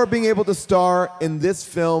 Before being able to star in this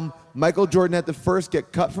film, Michael Jordan had to first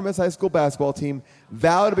get cut from his high school basketball team,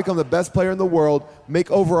 vow to become the best player in the world, make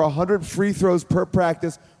over 100 free throws per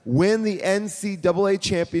practice, win the NCAA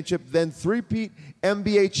championship, then three-peat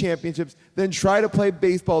NBA championships, then try to play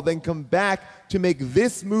baseball, then come back to make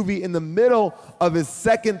this movie in the middle of his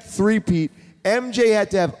second three-peat. MJ had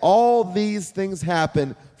to have all these things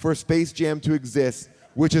happen for Space Jam to exist,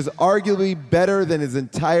 which is arguably better than his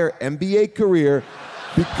entire NBA career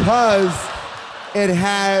because it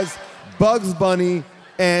has Bugs Bunny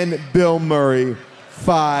and Bill Murray,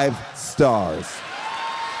 5 stars.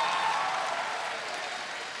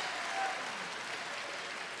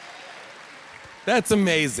 That's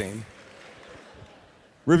amazing.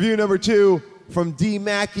 Review number 2 from D.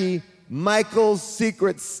 Mackey, Michael's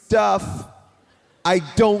Secret Stuff. I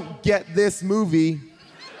don't get this movie,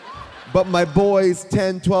 but my boys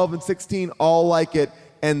 10, 12, and 16 all like it,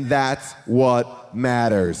 and that's what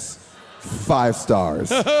matters. 5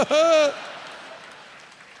 stars.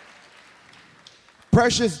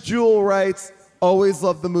 Precious Jewel writes, always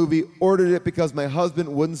loved the movie, ordered it because my husband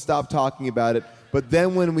wouldn't stop talking about it, but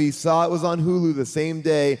then when we saw it was on Hulu the same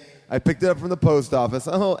day, I picked it up from the post office.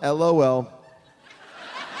 Oh, LOL.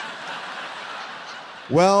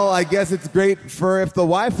 Well, I guess it's great for if the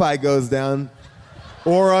Wi-Fi goes down,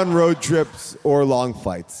 or on road trips or long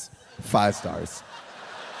flights. 5 stars.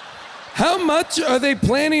 How much are they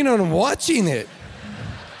planning on watching it?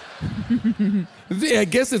 I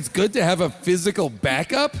guess it's good to have a physical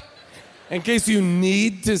backup in case you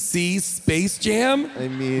need to see Space Jam. I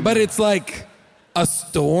mean... But it's like a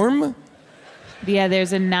storm? Yeah,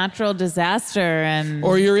 there's a natural disaster and...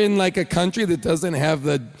 Or you're in like a country that doesn't have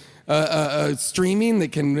the streaming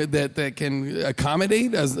that can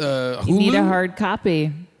accommodate as Hulu. You need a hard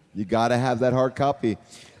copy. You gotta have that hard copy.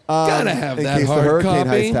 Gotta have in that case hard the hurricane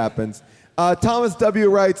copy. heist happens. Thomas W.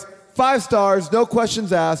 writes, 5 stars, no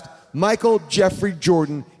questions asked. Michael Jeffrey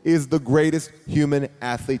Jordan is the greatest human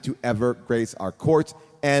athlete to ever grace our courts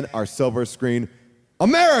and our silver screen.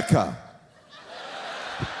 America!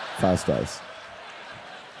 5 stars.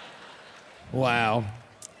 Wow.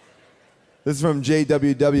 This is from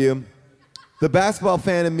JWW. The basketball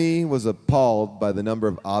fan in me was appalled by the number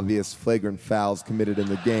of obvious flagrant fouls committed in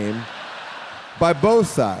the game by both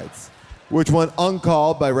sides, which went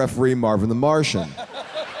uncalled by referee Marvin the Martian.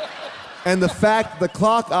 And the fact the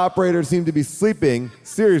clock operator seemed to be sleeping,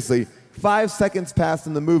 seriously, 5 seconds passed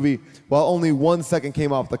in the movie while only 1 second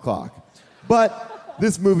came off the clock. But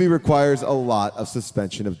this movie requires a lot of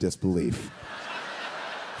suspension of disbelief.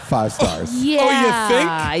 5 stars. Yeah. Oh, you think?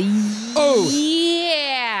 Oh.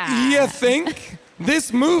 Yeah. You think?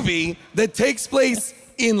 This movie that takes place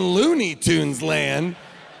in Looney Tunes land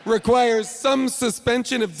requires some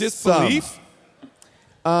suspension of disbelief?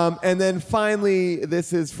 And then finally,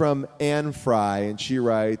 this is from Anne Fry, and she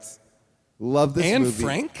writes, love this Anne movie.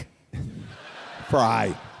 Frank?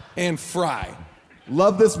 Fry. Anne Fry.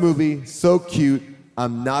 Love this movie, so cute.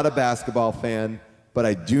 I'm not a basketball fan, but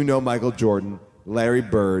I do know Michael Jordan, Larry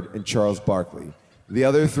Bird, and Charles Barkley. The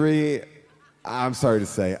other 3, I'm sorry to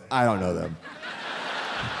say, I don't know them.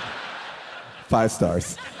 5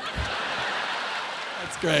 stars.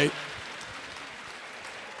 That's great.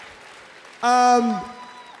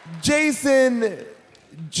 Jason,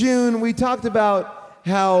 June, we talked about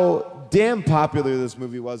how damn popular this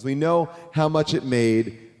movie was. We know how much it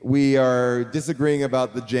made. We are disagreeing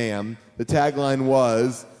about the jam. The tagline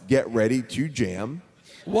was, get ready to jam.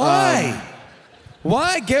 Why?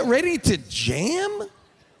 Why? Get ready to jam?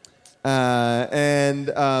 And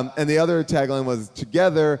the other tagline was,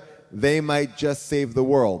 together, they might just save the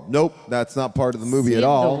world. Nope, that's not part of the movie at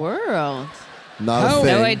all. Save the world. Not a thing.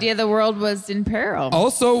 No idea the world was in peril.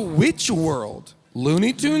 Also, which world?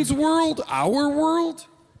 Looney Tunes world? Our world?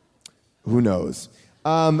 Who knows?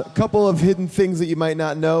 A couple of hidden things that you might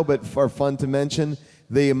not know, but are fun to mention.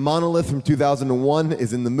 The monolith from 2001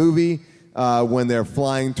 is in the movie when they're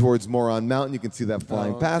flying towards Moron Mountain. You can see that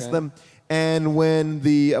flying past them. And when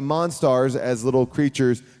the Monstars, as little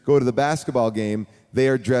creatures, go to the basketball game, they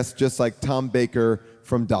are dressed just like Tom Baker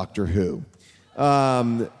from Doctor Who,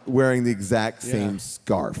 wearing the exact same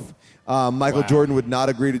scarf. Michael Jordan would not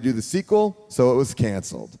agree to do the sequel, so it was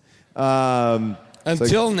canceled.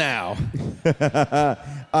 Until now.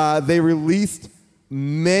 They released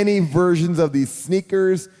many versions of these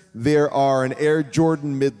sneakers. There are an Air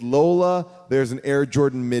Jordan Mid Lola. There's an Air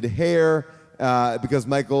Jordan Mid Hair because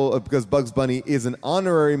Bugs Bunny is an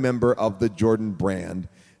honorary member of the Jordan brand.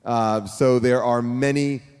 So there are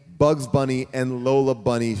many Bugs Bunny and Lola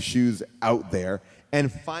Bunny shoes out there.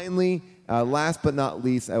 And finally, last but not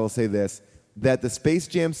least, I will say this, that the Space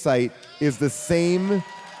Jam site is the same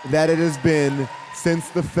that it has been since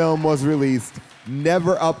the film was released.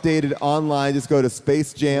 Never updated online. Just go to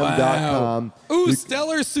spacejam.com. Wow. Ooh,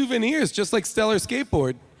 Stellar souvenirs, just like Stellar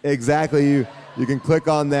Skateboard. Exactly. You can click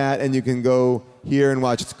on that, and you can go here and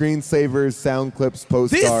watch screensavers, sound clips,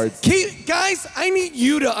 postcards. Guys, I need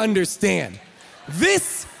you to understand.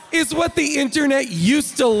 This is what the internet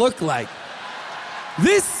used to look like.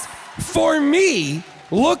 This, for me,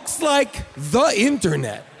 looks like the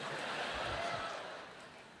internet.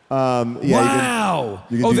 Wow.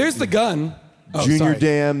 There's the gun. Junior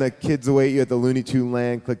Dam, the kids await you at the Looney Tune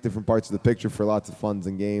Land. Click different parts of the picture for lots of funs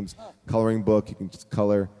and games. Coloring book, you can just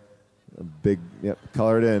color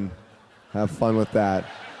color it in. Have fun with that.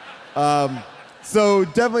 So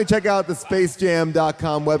definitely check out the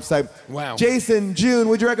spacejam.com website. Wow. Jason, June,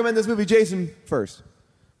 would you recommend this movie? Jason first.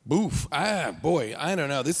 Oof. Boy, I don't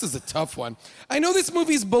know. This is a tough one. I know this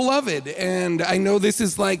movie's beloved, and I know this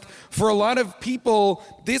is like, for a lot of people,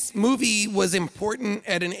 this movie was important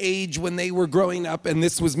at an age when they were growing up, and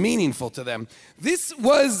this was meaningful to them. This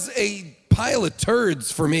was a pile of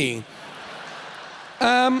turds for me.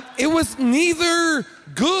 It was neither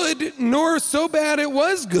good nor so bad it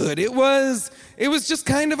was good. It was just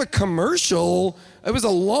kind of a commercial. It was a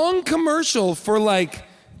long commercial for like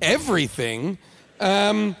everything.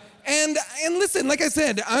 And listen, like I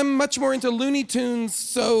said, I'm much more into Looney Tunes,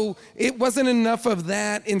 so it wasn't enough of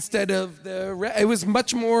that instead of it was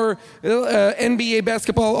much more NBA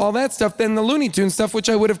basketball, all that stuff than the Looney Tunes stuff, which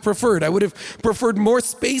I would have preferred. I would have preferred more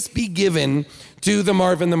space be given to the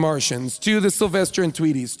Marvin the Martians, to the Sylvester and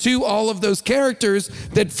Tweeties, to all of those characters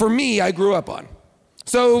that, for me, I grew up on.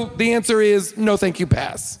 So the answer is no, thank you,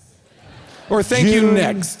 pass. Or thank you,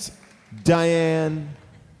 next. Diane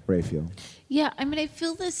Rayfield. Yeah, I mean, I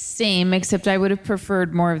feel the same, except I would have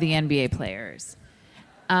preferred more of the NBA players.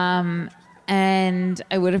 And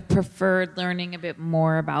I would have preferred learning a bit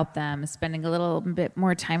more about them, spending a little bit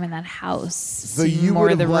more time in that house. So you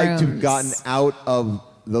would have liked to have gotten out of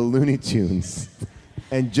the Looney Tunes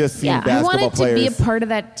and just seen basketball players. I wanted to be a part of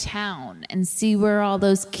that town and see where all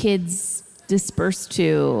those kids dispersed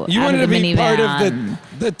to. You out wanted of the to be minivan. part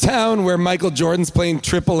of the town where Michael Jordan's playing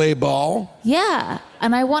AAA ball. Yeah,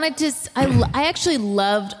 and I wanted to. I actually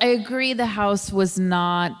loved. I agree. The house was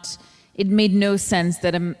not. It made no sense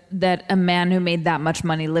that a man who made that much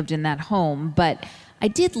money lived in that home. But I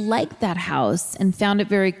did like that house and found it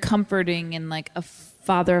very comforting in like a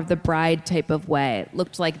Father of the Bride type of way. It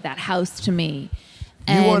looked like that house to me.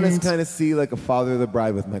 You want to kind of see like a Father of the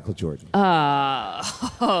Bride with Michael Jordan.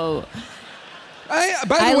 Oh.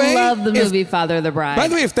 By the way, I love the movie Father of the Bride. By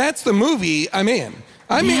the way, if that's the movie, I'm in.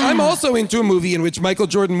 I'm also into a movie in which Michael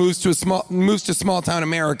Jordan moves to small town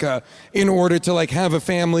America in order to like have a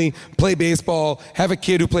family, play baseball, have a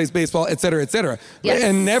kid who plays baseball, et cetera, et cetera. Yes.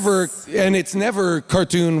 And it's never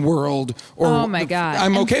cartoon world or oh my God.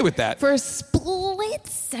 I'm okay with that. For a split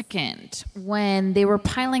second, when they were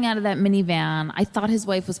piling out of that minivan, I thought his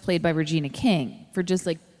wife was played by Regina King for just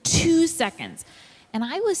like 2 seconds. And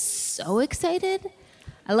I was so excited.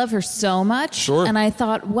 I love her so much. Sure. And I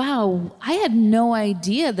thought, wow, I had no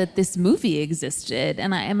idea that this movie existed.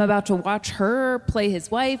 And I am about to watch her play his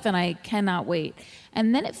wife, and I cannot wait.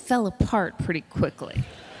 And then it fell apart pretty quickly.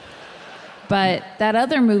 But that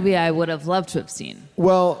other movie I would have loved to have seen.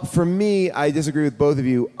 Well, for me, I disagree with both of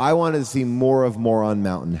you. I wanted to see more of Moron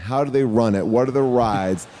Mountain. How do they run it? What are the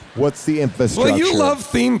rides? What's the infrastructure? Well, you love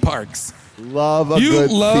theme parks. Love a you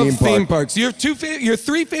good love theme park. parks. Your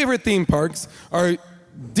three favorite theme parks are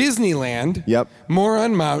Disneyland, Yep.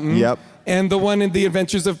 Moron Mountain, Yep. and the one in The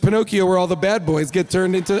Adventures of Pinocchio where all the bad boys get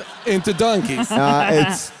turned into donkeys.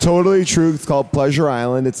 It's totally true. It's called Pleasure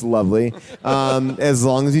Island. It's lovely. As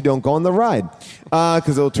long as you don't go on the ride.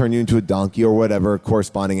 Because it'll turn you into a donkey or whatever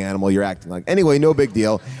corresponding animal you're acting like. Anyway, no big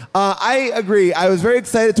deal. I agree. I was very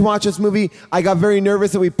excited to watch this movie. I got very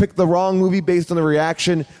nervous that we picked the wrong movie based on the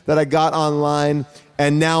reaction that I got online.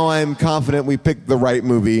 And now I'm confident we picked the right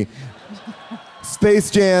movie.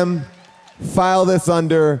 Space Jam, file this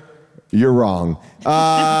under, you're wrong.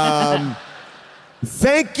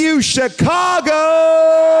 Thank you, Chicago!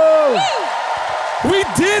 We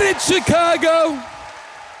did it, Chicago!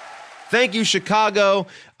 Thank you, Chicago.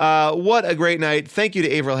 What a great night. Thank you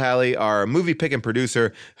to Avril Halley, our movie pick and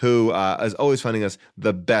producer, who is always finding us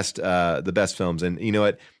the best films. And you know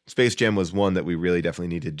what? Space Jam was one that we really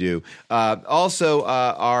definitely need to do. Also,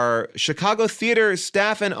 our Chicago theater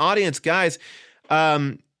staff and audience, guys,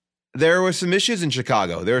 there were some issues in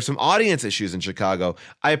Chicago. There were some audience issues in Chicago.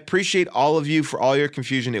 I appreciate all of you for all your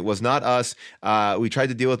confusion. It was not us. We tried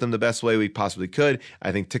to deal with them the best way we possibly could.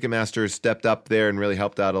 I think Ticketmaster stepped up there and really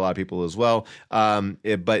helped out a lot of people as well.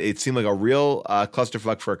 But it seemed like a real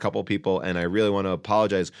clusterfuck for a couple people, and I really want to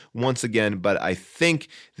apologize once again. But I think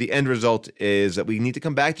the end result is that we need to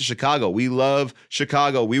come back to Chicago. We love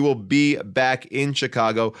Chicago. We will be back in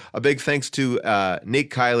Chicago. A big thanks to Nate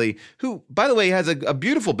Kiley, who, by the way, has a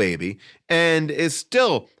beautiful baby and is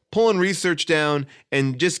still pulling research down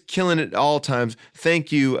and just killing it at all times.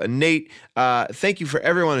 Thank you, Nate. Thank you for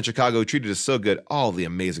everyone in Chicago who treated us so good. All the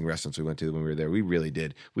amazing restaurants we went to when we were there. We really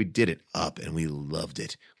did. We did it up and we loved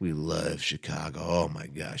it. We love Chicago. Oh my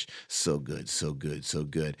gosh. So good, so good, so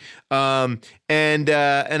good. And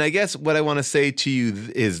I guess what I want to say to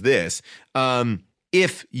you is this.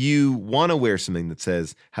 If you want to wear something that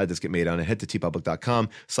says, how did this get made on it, head to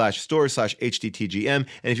tpublic.com/store/HDTGM. And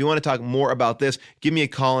if you want to talk more about this, give me a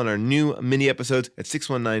call on our new mini episodes at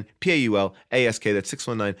 619-PAUL-ASK. That's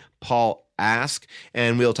 619-PAUL-ASK.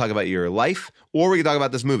 And we'll talk about your life, or we can talk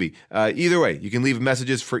about this movie. Either way, you can leave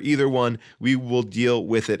messages for either one. We will deal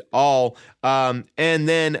with it all. And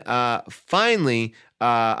then finally,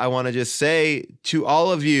 I want to just say to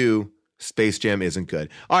all of you, Space Jam isn't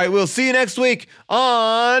good. All right, we'll see you next week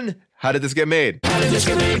on How Did This Get Made? How did this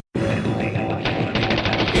get made?